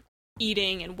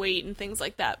eating and weight and things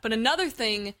like that. But another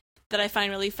thing that I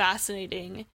find really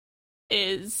fascinating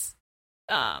is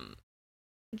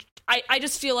I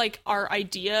just feel like our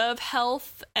idea of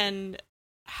health and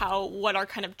what our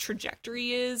kind of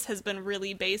trajectory has been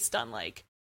really based on like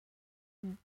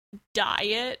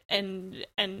diet and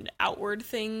outward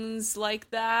things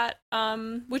like that,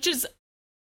 which is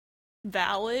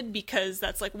valid because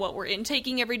that's like what we're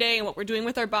intaking every day and what we're doing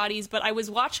with our bodies. But I was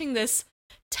watching this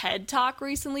TED Talk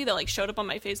recently that like showed up on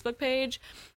my Facebook page,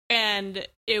 and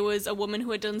it was a woman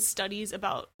who had done studies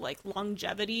about like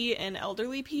longevity in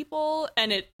elderly people,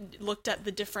 and it looked at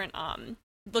the different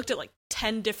like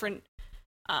 10 different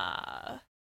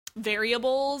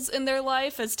variables in their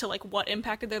life as to like what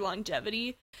impacted their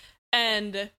longevity.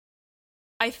 And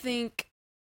I think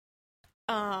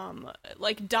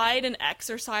like diet and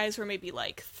exercise were maybe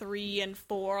like 3 and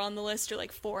 4 on the list, or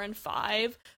like 4 and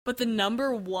 5, but the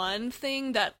number one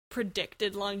thing that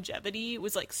predicted longevity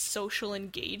was like social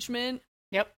engagement.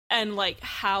 Yep. And like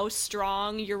how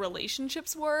strong your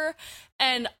relationships were.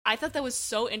 And I thought that was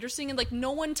so interesting, and like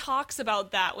no one talks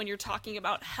about that when you're talking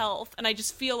about health. And I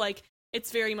just feel like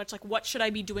it's very much like, what should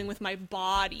I be doing with my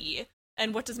body,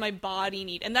 and what does my body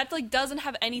need? And that like doesn't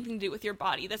have anything to do with your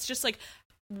body. That's just like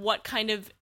what kind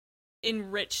of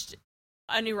enriched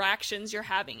interactions you're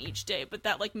having each day, but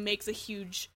that like makes a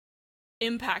huge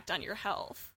impact on your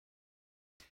health.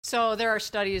 So there are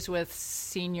studies with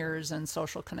seniors and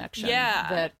social connection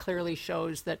that clearly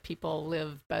shows that people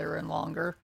live better and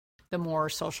longer the more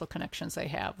social connections they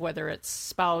have, whether it's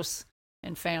spouse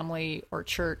and family or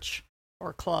church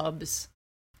or clubs,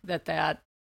 that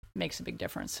makes a big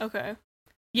difference. Okay.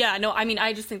 Yeah, no, I mean,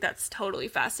 I just think that's totally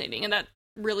fascinating, and that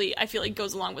really, I feel like,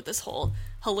 goes along with this whole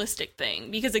holistic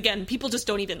thing, because again, people just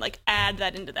don't even like add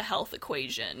that into the health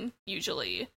equation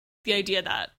usually. The idea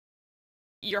that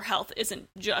your health isn't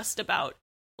just about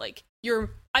like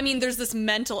there's this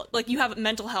mental, like you have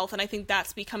mental health, and I think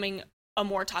that's becoming a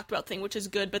more talked about thing, which is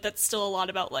good, but that's still a lot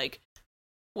about like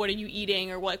what are you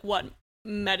eating, or like what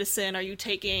medicine are you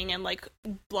taking, and like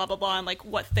blah blah blah, and like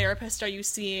what therapist are you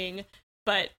seeing.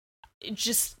 But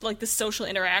just like the social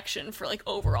interaction for like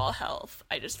overall health,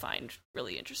 I just find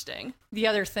really interesting. The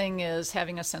other thing is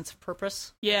having a sense of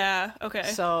purpose. Yeah, okay.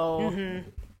 So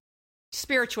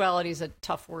spirituality is a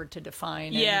tough word to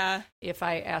define. Yeah. If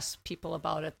I ask people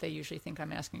about it, they usually think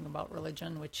I'm asking about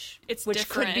religion, which different.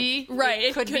 Could be. Right.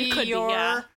 It could be your,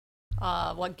 yeah.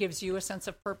 What gives you a sense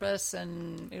of purpose,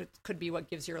 and it could be what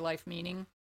gives your life meaning.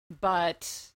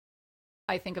 But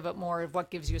I think of it more of what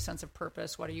gives you a sense of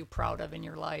purpose. What are you proud of in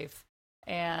your life?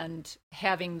 And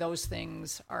having those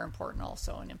things are important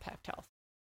also in impact health.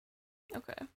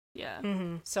 Okay. Yeah.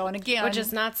 Mm-hmm. So, and again, which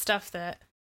is not stuff that,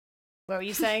 what were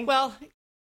you saying? Well,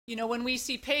 when we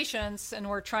see patients and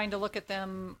we're trying to look at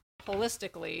them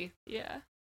holistically,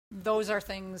 those are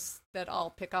things that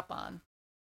I'll pick up on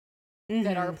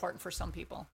that are important for some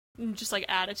people. Just like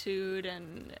attitude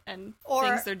and or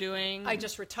things they're doing. I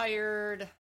just retired.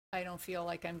 I don't feel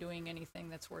like I'm doing anything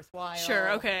that's worthwhile.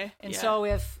 Sure, okay. And so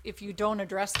if you don't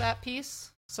address that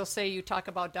piece, so say you talk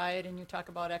about diet and you talk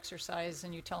about exercise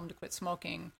and you tell them to quit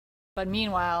smoking, but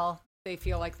meanwhile, they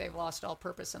feel like they've lost all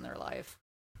purpose in their life.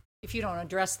 If you don't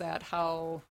address that,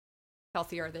 how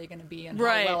healthy are they going to be, and how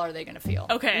well are they going to feel?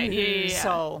 Okay, yeah.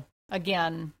 So,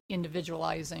 again,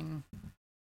 individualizing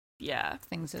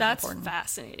things is that's important.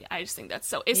 Fascinating. I just think that's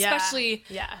so, especially,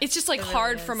 it's just like it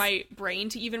hard really for my brain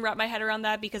to even wrap my head around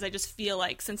that, because I just feel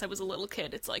like since I was a little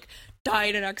kid, it's like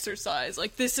diet and exercise,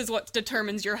 like this is what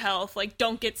determines your health, like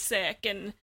don't get sick.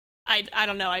 And I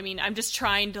don't know, I mean, I'm just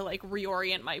trying to like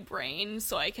reorient my brain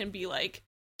so I can be like,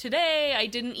 today I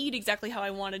didn't eat exactly how I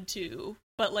wanted to,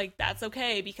 but like that's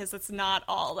okay, because that's not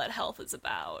all that health is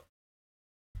about.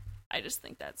 I just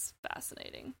think that's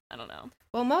fascinating. I don't know.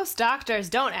 Well, most doctors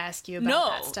don't ask you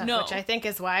about that stuff, which I think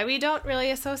is why we don't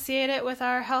really associate it with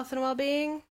our health and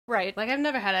well-being. Right. Like, I've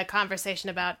never had a conversation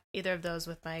about either of those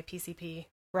with my PCP.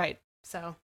 Right.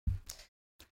 So.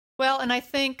 Well, and I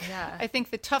think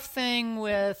the tough thing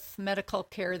with medical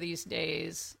care these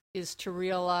days is to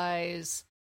realize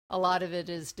a lot of it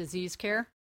is disease care,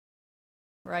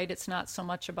 right? It's not so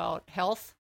much about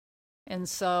health. And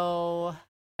so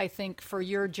I think for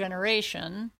your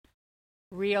generation,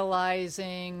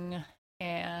 realizing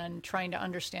and trying to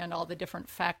understand all the different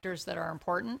factors that are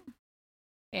important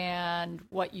and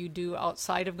what you do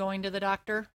outside of going to the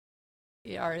doctor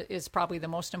is probably the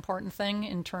most important thing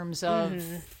in terms of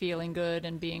feeling good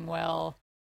and being well.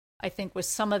 I think with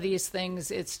some of these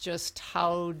things, it's just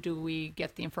how do we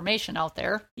get the information out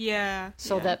there? Yeah.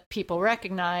 So that people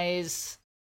recognize,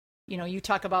 you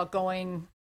talk about going,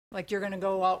 like you're going to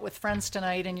go out with friends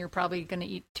tonight and you're probably going to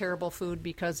eat terrible food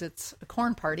because it's a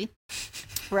corn party,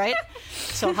 right?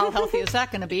 So how healthy is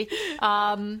that going to be?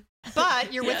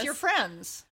 But you're with your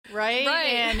friends, right?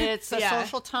 And it's a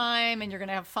social time and you're going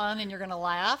to have fun and you're going to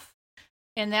laugh.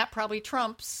 And that probably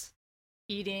trumps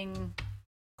eating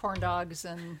corn dogs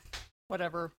and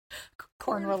whatever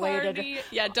corn related.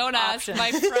 Yeah, don't options.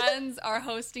 ask. My friends are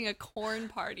hosting a corn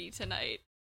party tonight.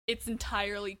 It's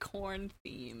entirely corn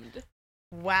themed.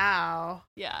 Wow.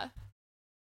 Yeah.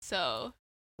 So,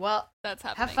 well, that's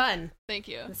happening. Have fun. Thank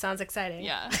you. It sounds exciting.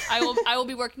 Yeah. I will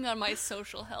be working on my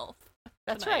social health.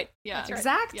 That's tonight. right. Yeah. That's right.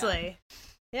 Exactly.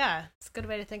 Yeah. It's a good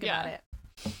way to think about it.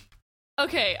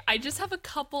 Okay, I just have a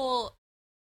couple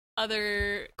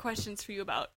other questions for you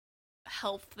about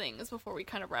health things before we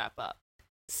kind of wrap up.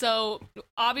 So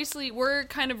obviously we're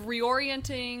kind of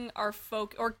reorienting our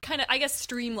focus, or kind of, I guess,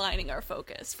 streamlining our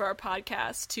focus for our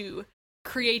podcast to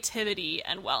creativity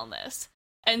and wellness.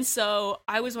 And so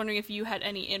I was wondering if you had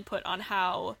any input on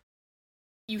how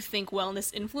you think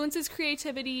wellness influences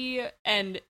creativity,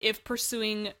 and if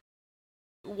pursuing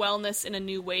wellness in a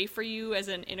new way for you as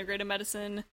an integrative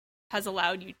medicine has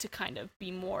allowed you to kind of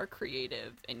be more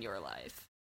creative in your life.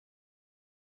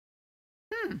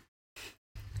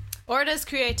 Or does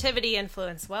creativity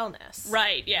influence wellness?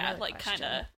 Right, yeah. Another Like, kind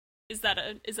of, is that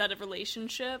a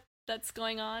relationship that's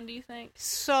going on, do you think?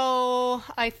 So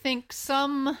I think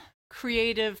some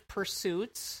creative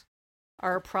pursuits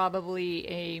are probably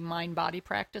a mind-body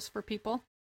practice for people.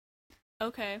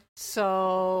 Okay.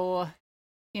 So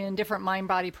in different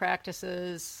mind-body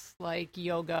practices like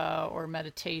yoga or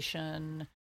meditation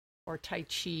or Tai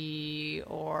Chi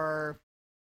or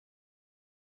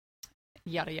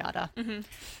yada yada.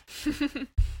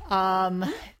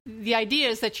 The idea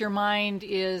is that your mind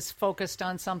is focused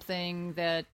on something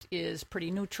that is pretty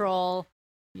neutral.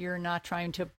 You're not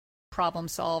trying to problem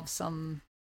solve some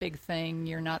big thing.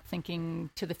 You're not thinking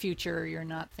to the future. You're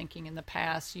not thinking in the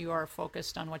past. You are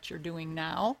focused on what you're doing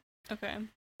now. Okay.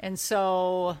 And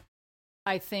so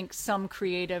I think some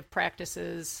creative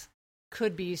practices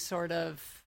could be sort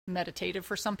of meditative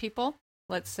for some people.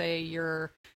 Let's say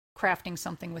you're crafting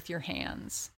something with your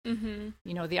hands.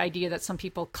 The idea that some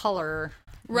people color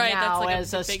now that's like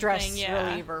as a stress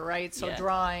reliever, right? So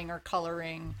drawing or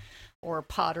coloring or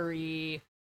pottery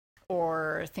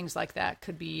or things like that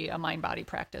could be a mind-body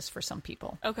practice for some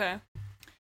people. Okay.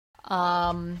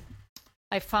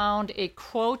 I found a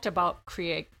quote about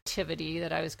creativity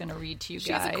that I was going to read to you guys.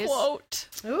 She has a quote.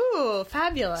 Ooh,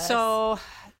 fabulous. So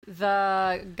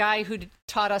the guy who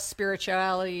taught us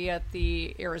spirituality at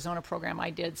the Arizona program I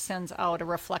did sends out a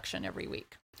reflection every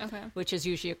week, which is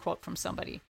usually a quote from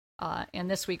somebody. And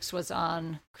this week's was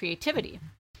on creativity.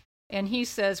 And he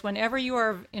says, whenever you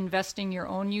are investing your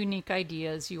own unique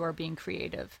ideas, you are being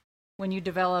creative. When you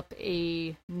develop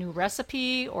a new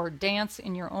recipe or dance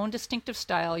in your own distinctive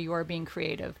style, you are being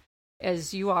creative,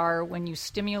 as you are when you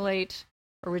stimulate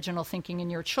original thinking in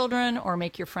your children or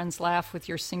make your friends laugh with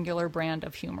your singular brand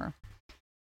of humor.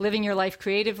 Living your life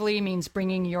creatively means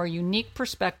bringing your unique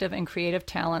perspective and creative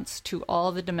talents to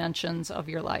all the dimensions of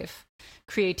your life.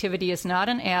 Creativity is not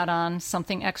an add-on,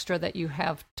 something extra that you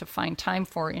have to find time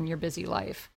for in your busy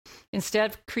life.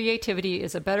 Instead, creativity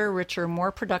is a better, richer,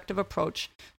 more productive approach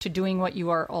to doing what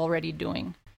you are already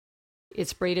doing.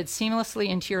 It's braided seamlessly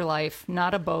into your life,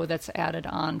 not a bow that's added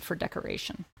on for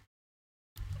decoration.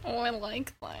 Oh, I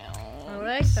like that. I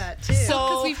like that too. So,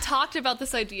 because we've talked about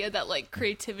this idea that, like,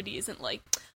 creativity isn't like,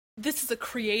 this is a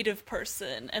creative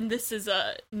person and this is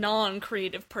a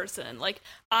non-creative person. Like,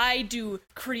 I do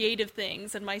creative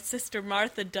things and my sister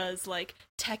Martha does, like,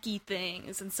 techie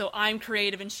things, and so I'm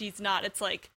creative and she's not. It's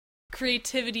like,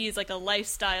 creativity is like a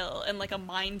lifestyle and like a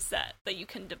mindset that you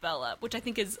can develop, which I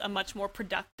think is a much more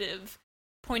productive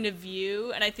point of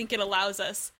view. And I think it allows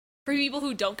us, for people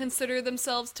who don't consider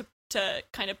themselves to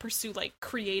kind of pursue like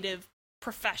creative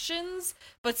professions,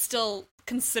 but still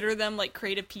consider them like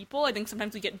creative people. I think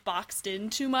sometimes we get boxed in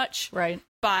too much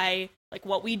by like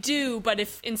what we do, but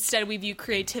if instead we view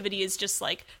creativity as just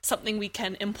like something we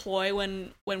can employ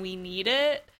when we need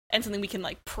it and something we can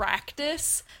like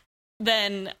practice,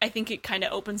 then I think it kind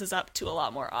of opens us up to a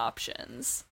lot more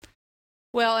options.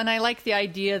 Well, and I like the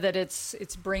idea that it's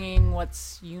bringing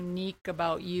what's unique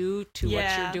about you to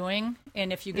what you're doing.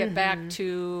 And if you get back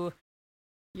to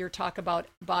your talk about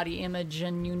body image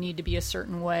and you need to be a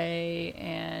certain way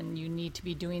and you need to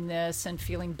be doing this and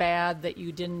feeling bad that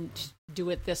you didn't do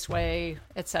it this way,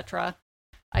 etc.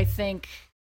 I think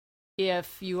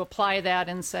if you apply that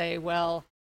and say, well,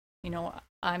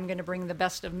 I'm going to bring the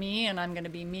best of me and I'm going to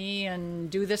be me and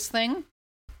do this thing,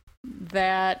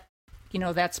 that,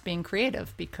 that's being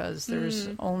creative, because there's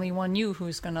only one you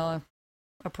who's going to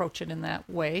approach it in that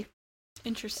way.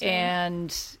 Interesting.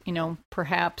 And,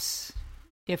 perhaps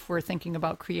if we're thinking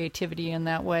about creativity in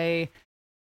that way,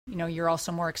 you're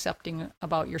also more accepting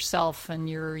about yourself and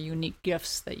your unique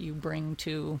gifts that you bring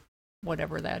to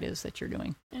whatever that is that you're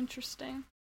doing. Interesting.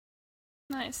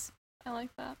 Nice. I like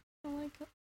that. I like it.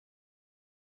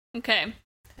 Okay.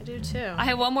 I do too. I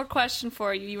have one more question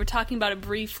for you. You were talking about it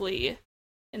briefly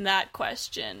in that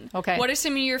question. Okay. What are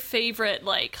some of your favorite,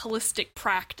 holistic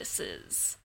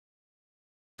practices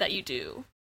that you do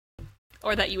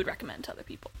or that you would recommend to other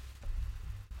people?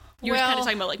 You were kind of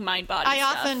talking about mind-body stuff. I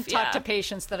often talk to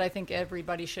patients that I think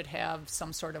everybody should have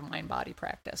some sort of mind-body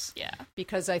practice. Yeah.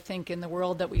 Because I think in the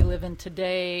world that we live in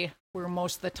today, we're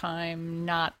most of the time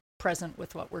not present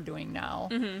with what we're doing now.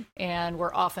 Mm-hmm. And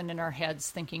we're often in our heads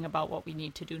thinking about what we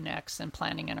need to do next and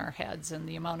planning in our heads. And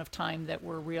the amount of time that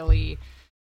we're really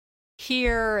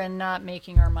here and not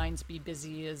making our minds be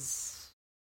busy is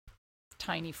a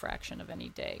tiny fraction of any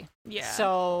day. Yeah.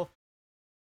 So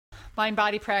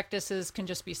mind-body practices can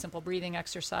just be simple breathing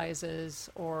exercises,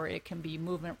 or it can be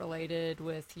movement related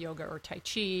with yoga or tai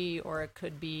chi, or it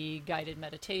could be guided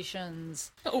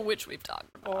meditations. Which we've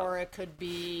talked about. Or it could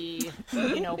be,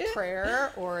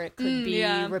 prayer, or it could be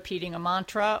repeating a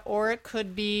mantra, or it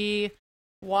could be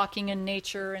walking in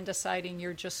nature and deciding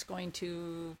you're just going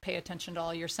to pay attention to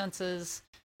all your senses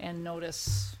and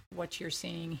notice what you're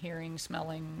seeing, hearing,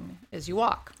 smelling as you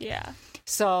walk. Yeah.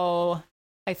 So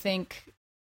I think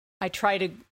I try to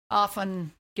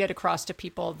often get across to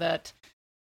people that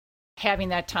having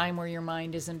that time where your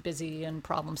mind isn't busy and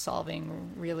problem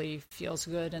solving really feels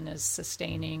good and is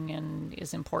sustaining and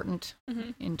is important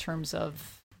in terms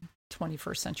of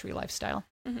 21st century lifestyle.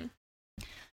 Mm-hmm.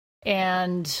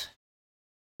 And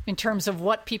in terms of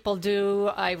what people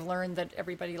do, I've learned that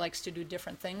everybody likes to do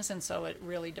different things. And so it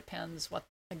really depends what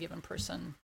a given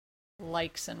person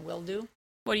likes and will do.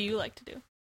 What do you like to do?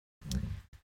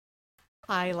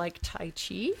 I like Tai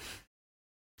Chi.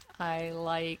 I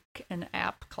like an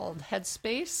app called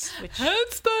Headspace, which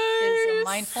is a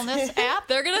mindfulness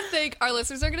app. Our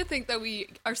listeners are going to think that we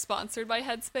are sponsored by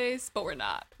Headspace, but we're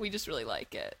not. We just really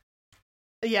like it.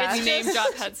 Yeah. It's name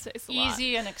drop Headspace a lot.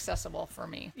 Easy and accessible for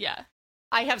me. Yeah.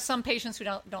 I have some patients who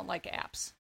don't like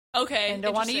apps. Okay. And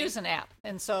don't want to use an app.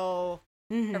 And so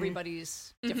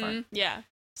everybody's different. Yeah.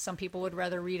 Some people would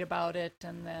rather read about it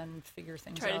and then figure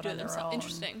things out on their own.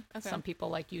 Interesting. Okay. Some people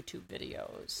like YouTube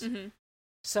videos. Mm-hmm.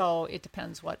 So it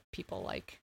depends what people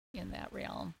like in that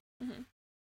realm. Mm-hmm.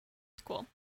 Cool.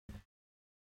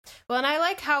 Well, and I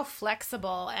like how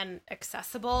flexible and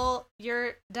accessible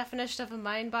your definition of a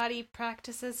mind-body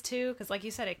practice is, too. Because like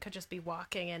you said, it could just be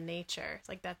walking in nature. It's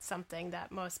like that's something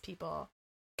that most people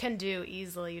can do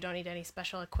easily. You don't need any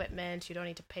special equipment. You don't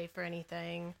need to pay for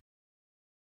anything.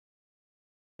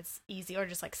 It's easy, or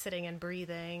just sitting and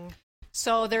breathing.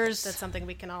 So that's something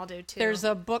we can all do too. There's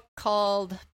a book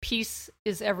called Peace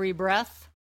is Every Breath,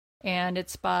 and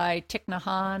it's by Thich Nhat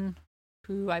Hanh,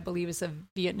 who I believe is a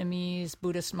Vietnamese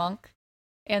Buddhist monk.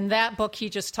 And that book,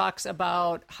 he just talks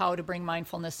about how to bring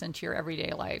mindfulness into your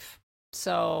everyday life.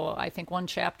 So I think one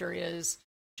chapter is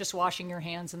just washing your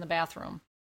hands in the bathroom,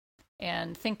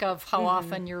 and think of how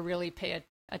often you're really pay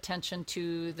attention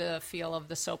to the feel of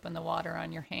the soap and the water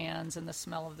on your hands and the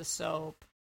smell of the soap.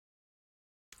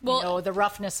 Well, the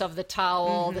roughness of the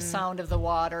towel, the sound of the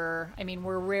water. I mean,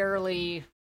 we're rarely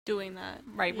doing that.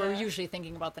 Right. Yeah. We're usually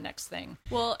thinking about the next thing.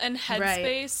 Well, and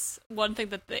Headspace, one thing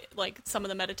that they, some of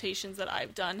the meditations that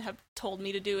I've done have told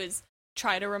me to do is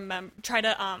try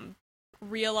to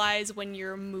realize when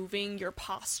you're moving your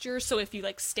posture. So if you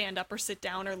stand up or sit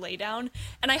down or lay down,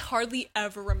 and I hardly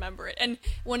ever remember it. And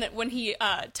when he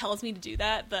tells me to do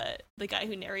that, the guy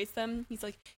who narrates them, he's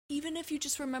like, even if you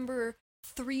just remember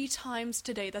 3 times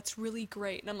today, that's really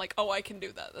great. And I'm like, oh, I can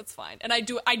do that, that's fine. And I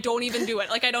don't even do it.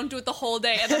 I don't do it the whole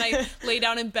day, and then I lay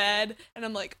down in bed and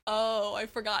I'm like, oh, I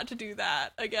forgot to do that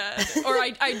again. Or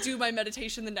I do my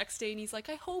meditation the next day and he's like,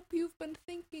 I hope you've been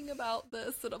thinking about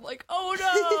this. And I'm like, oh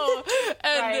no.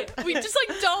 And we just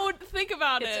don't think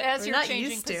about it. As you're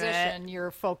changing position,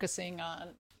 you're focusing on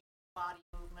body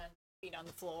movement, feet on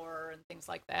the floor and things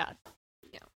like that.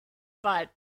 Yeah. But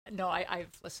no, I've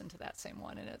listened to that same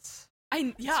one, and it's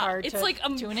hard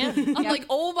to tune in. I'm like,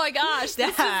 oh my gosh,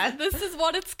 this is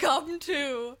what it's come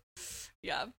to.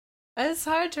 Yeah. It's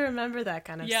hard to remember that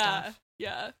kind of stuff.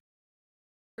 Yeah.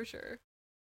 For sure.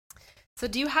 So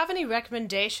do you have any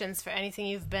recommendations for anything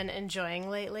you've been enjoying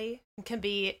lately? It can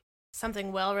be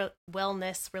something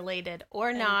wellness related or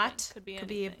anything. Not. Could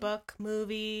be a book,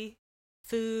 movie,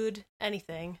 food,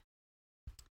 anything.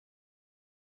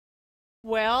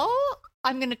 Well,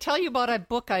 I'm going to tell you about a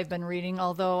book I've been reading,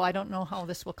 although I don't know how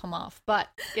this will come off. But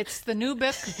it's the new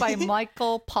book by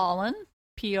Michael Pollan,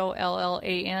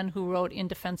 Pollan, who wrote In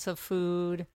Defense of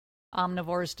Food,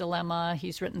 Omnivore's Dilemma.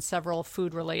 He's written several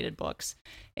food-related books.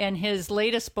 And his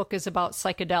latest book is about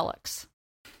psychedelics.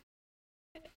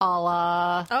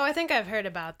 I think I've heard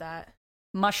about that.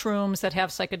 Mushrooms that have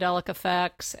psychedelic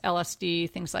effects, LSD,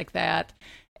 things like that.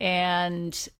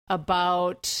 And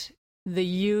about the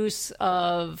use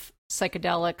of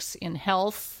psychedelics in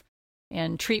health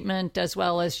and treatment, as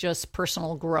well as just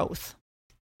personal growth.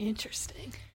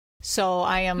 Interesting. So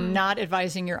I am not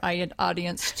advising your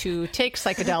audience to take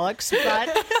psychedelics,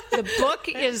 but the book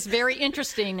is very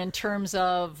interesting in terms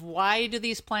of why do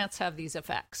these plants have these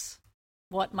effects?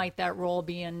 What might that role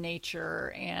be in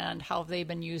nature, and how have they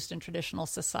been used in traditional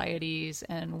societies,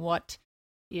 and what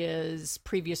is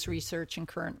previous research and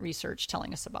current research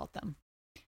telling us about them?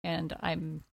 And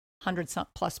I'm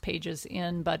 100+ pages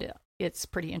in, but it's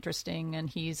pretty interesting, and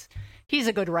he's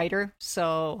a good writer,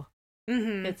 so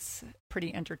it's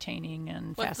pretty entertaining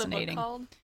and fascinating. What's the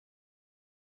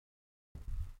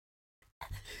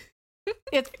book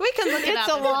called? We can look it up.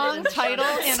 It's a long title,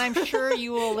 and I'm sure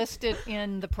you will list it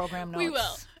in the program notes. We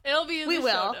will. It'll be in the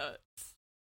show notes.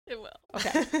 It will.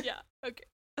 Okay. Yeah. Okay.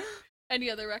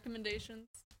 Any other recommendations?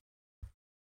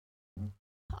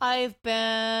 I've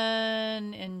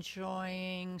been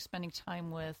enjoying spending time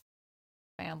with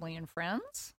family and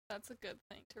friends. That's a good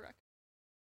thing to recommend.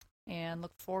 And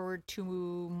look forward to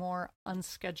more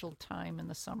unscheduled time in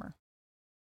the summer.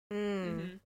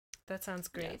 That sounds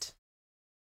great. Yes.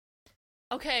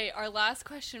 Okay, our last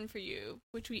question for you,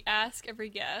 which we ask every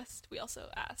guest, we also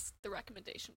ask the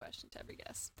recommendation question to every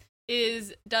guest,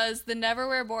 is does the never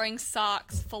wear boring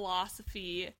socks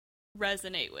philosophy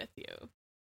resonate with you?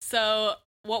 So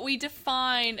what we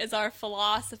define as our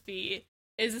philosophy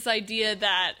is this idea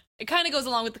that it kind of goes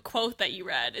along with the quote that you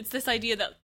read. It's this idea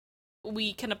that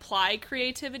we can apply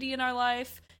creativity in our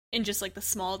life in just like the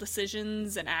small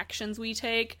decisions and actions we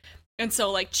take. And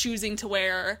so like choosing to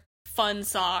wear fun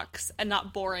socks and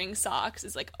not boring socks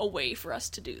is like a way for us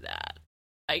to do that,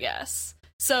 I guess.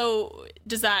 So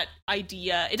does that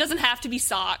idea, it doesn't have to be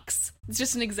socks. It's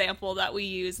just an example that we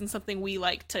use and something we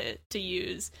like to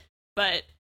use. But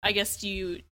I guess do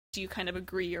you kind of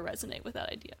agree or resonate with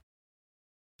that idea?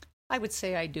 I would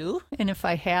say I do. And if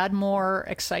I had more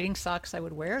exciting socks, I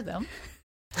would wear them.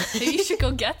 Maybe you should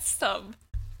go get some.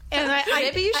 And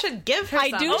maybe you should give her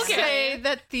some. I do say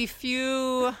that the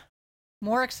few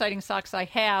more exciting socks I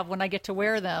have, when I get to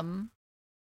wear them,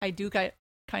 I do get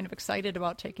kind of excited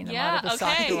about taking them out of the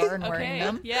sock drawer and wearing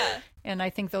them. Yeah. And I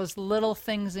think those little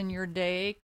things in your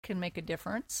day can make a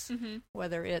difference,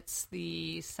 whether it's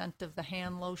the scent of the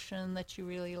hand lotion that you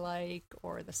really like,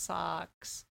 or the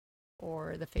socks,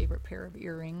 or the favorite pair of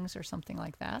earrings, or something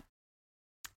like that.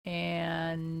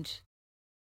 And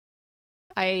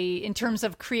in terms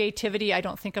of creativity, I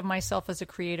don't think of myself as a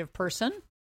creative person,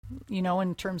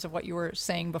 in terms of what you were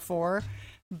saying before.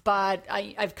 But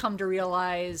I've come to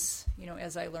realize,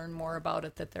 as I learn more about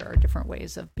it, that there are different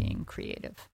ways of being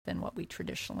creative than what we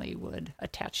traditionally would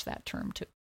attach that term to.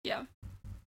 Yeah.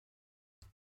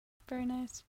 Very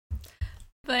nice.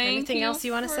 Anything else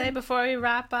you want to say before we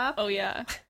wrap up? Oh, yeah.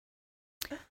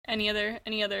 Any other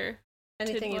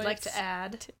anything you'd like to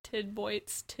add?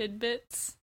 Tidbits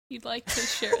you'd like to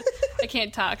share? I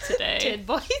can't talk today.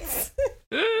 Tidbits?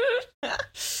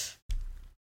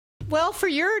 Well, for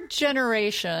your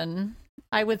generation,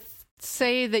 I would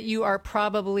say that you are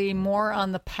probably more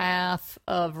on the path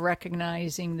of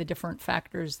recognizing the different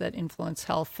factors that influence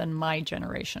health than my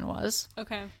generation was.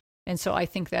 Okay. And so I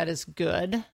think that is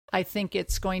good. I think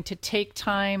it's going to take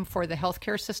time for the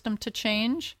healthcare system to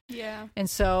change. Yeah. And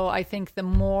so I think the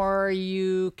more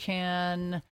you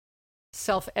can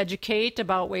self-educate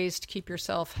about ways to keep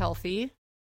yourself healthy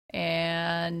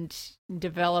and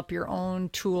develop your own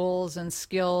tools and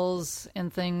skills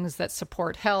and things that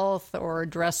support health or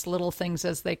address little things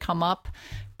as they come up,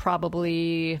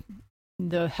 probably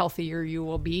the healthier you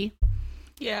will be.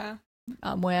 Yeah.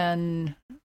 When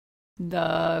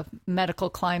the medical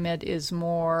climate is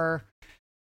more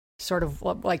sort of,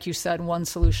 like you said, one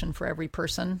solution for every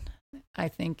person. I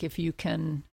think if you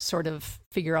can sort of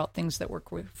figure out things that work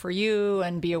for you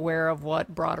and be aware of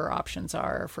what broader options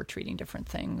are for treating different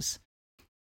things,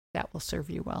 that will serve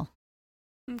you well.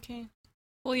 Okay.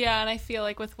 Well, yeah, and I feel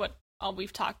like with what all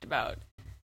we've talked about,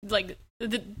 like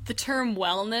the term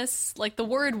wellness, like the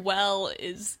word well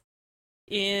is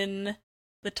in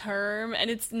the term, and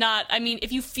it's not, I mean,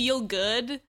 if you feel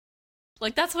good,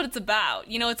 like that's what it's about,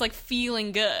 you know, it's like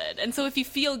feeling good. And so if you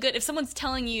feel good, if someone's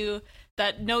telling you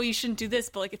that no, you shouldn't do this,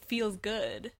 but like it feels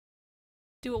good,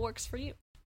 do what works for you.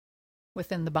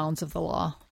 Within the bounds of the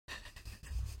law.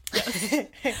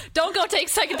 Don't go take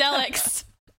psychedelics.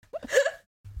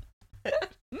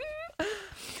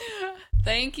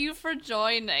 Thank you for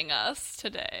joining us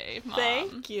today, Mom.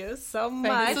 Thank you so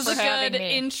much. This is a good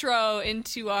intro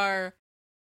into our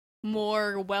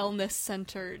more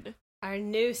wellness-centered... Our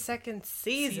new second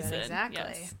season. Exactly.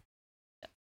 Yes.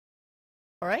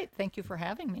 All right. Thank you for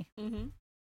having me. Mm-hmm.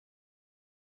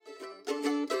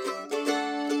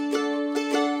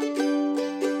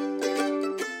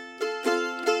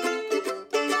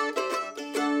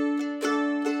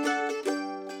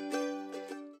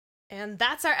 And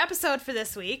that's our episode for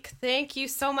this week. Thank you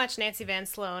so much, Nancy Van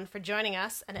Sloan, for joining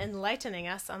us and enlightening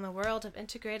us on the world of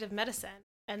integrative medicine.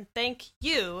 And thank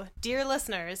you, dear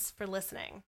listeners, for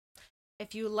listening.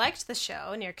 If you liked the show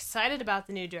and you're excited about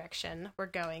the new direction we're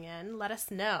going in, let us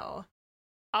know.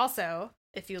 Also,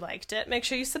 if you liked it, make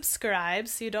sure you subscribe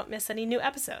so you don't miss any new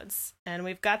episodes. And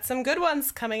we've got some good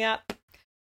ones coming up.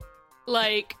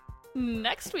 Like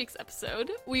next week's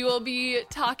episode, we will be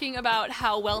talking about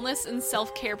how wellness and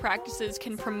self-care practices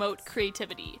can promote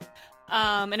creativity.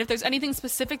 And if there's anything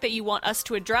specific that you want us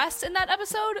to address in that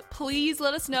episode, please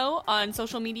let us know on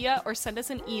social media or send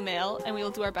us an email, and we will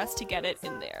do our best to get it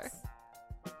in there.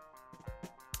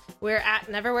 We're at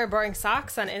Never Wear Boring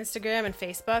Socks on Instagram and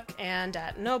Facebook, and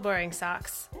at No Boring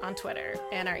Socks on Twitter.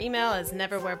 And our email is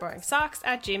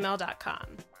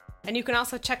neverwearboringsocks@gmail.com. And you can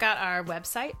also check out our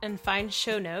website and find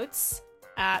show notes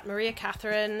at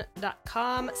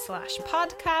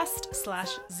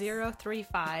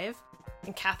mariacatherine.com/podcast/035.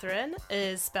 And Catherine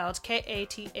is spelled Katharine.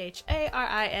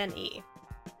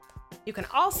 You can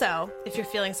also, if you're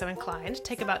feeling so inclined,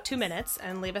 take about 2 minutes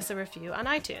and leave us a review on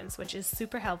iTunes, which is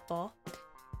super helpful.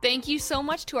 Thank you so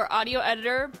much to our audio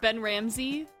editor, Ben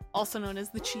Ramsey, also known as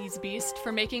the Cheese Beast,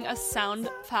 for making us sound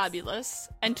fabulous,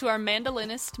 and to our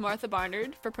mandolinist, Martha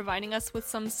Barnard, for providing us with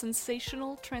some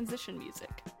sensational transition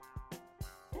music.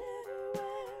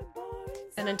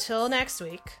 And until next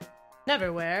week,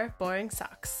 never wear boring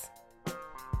socks.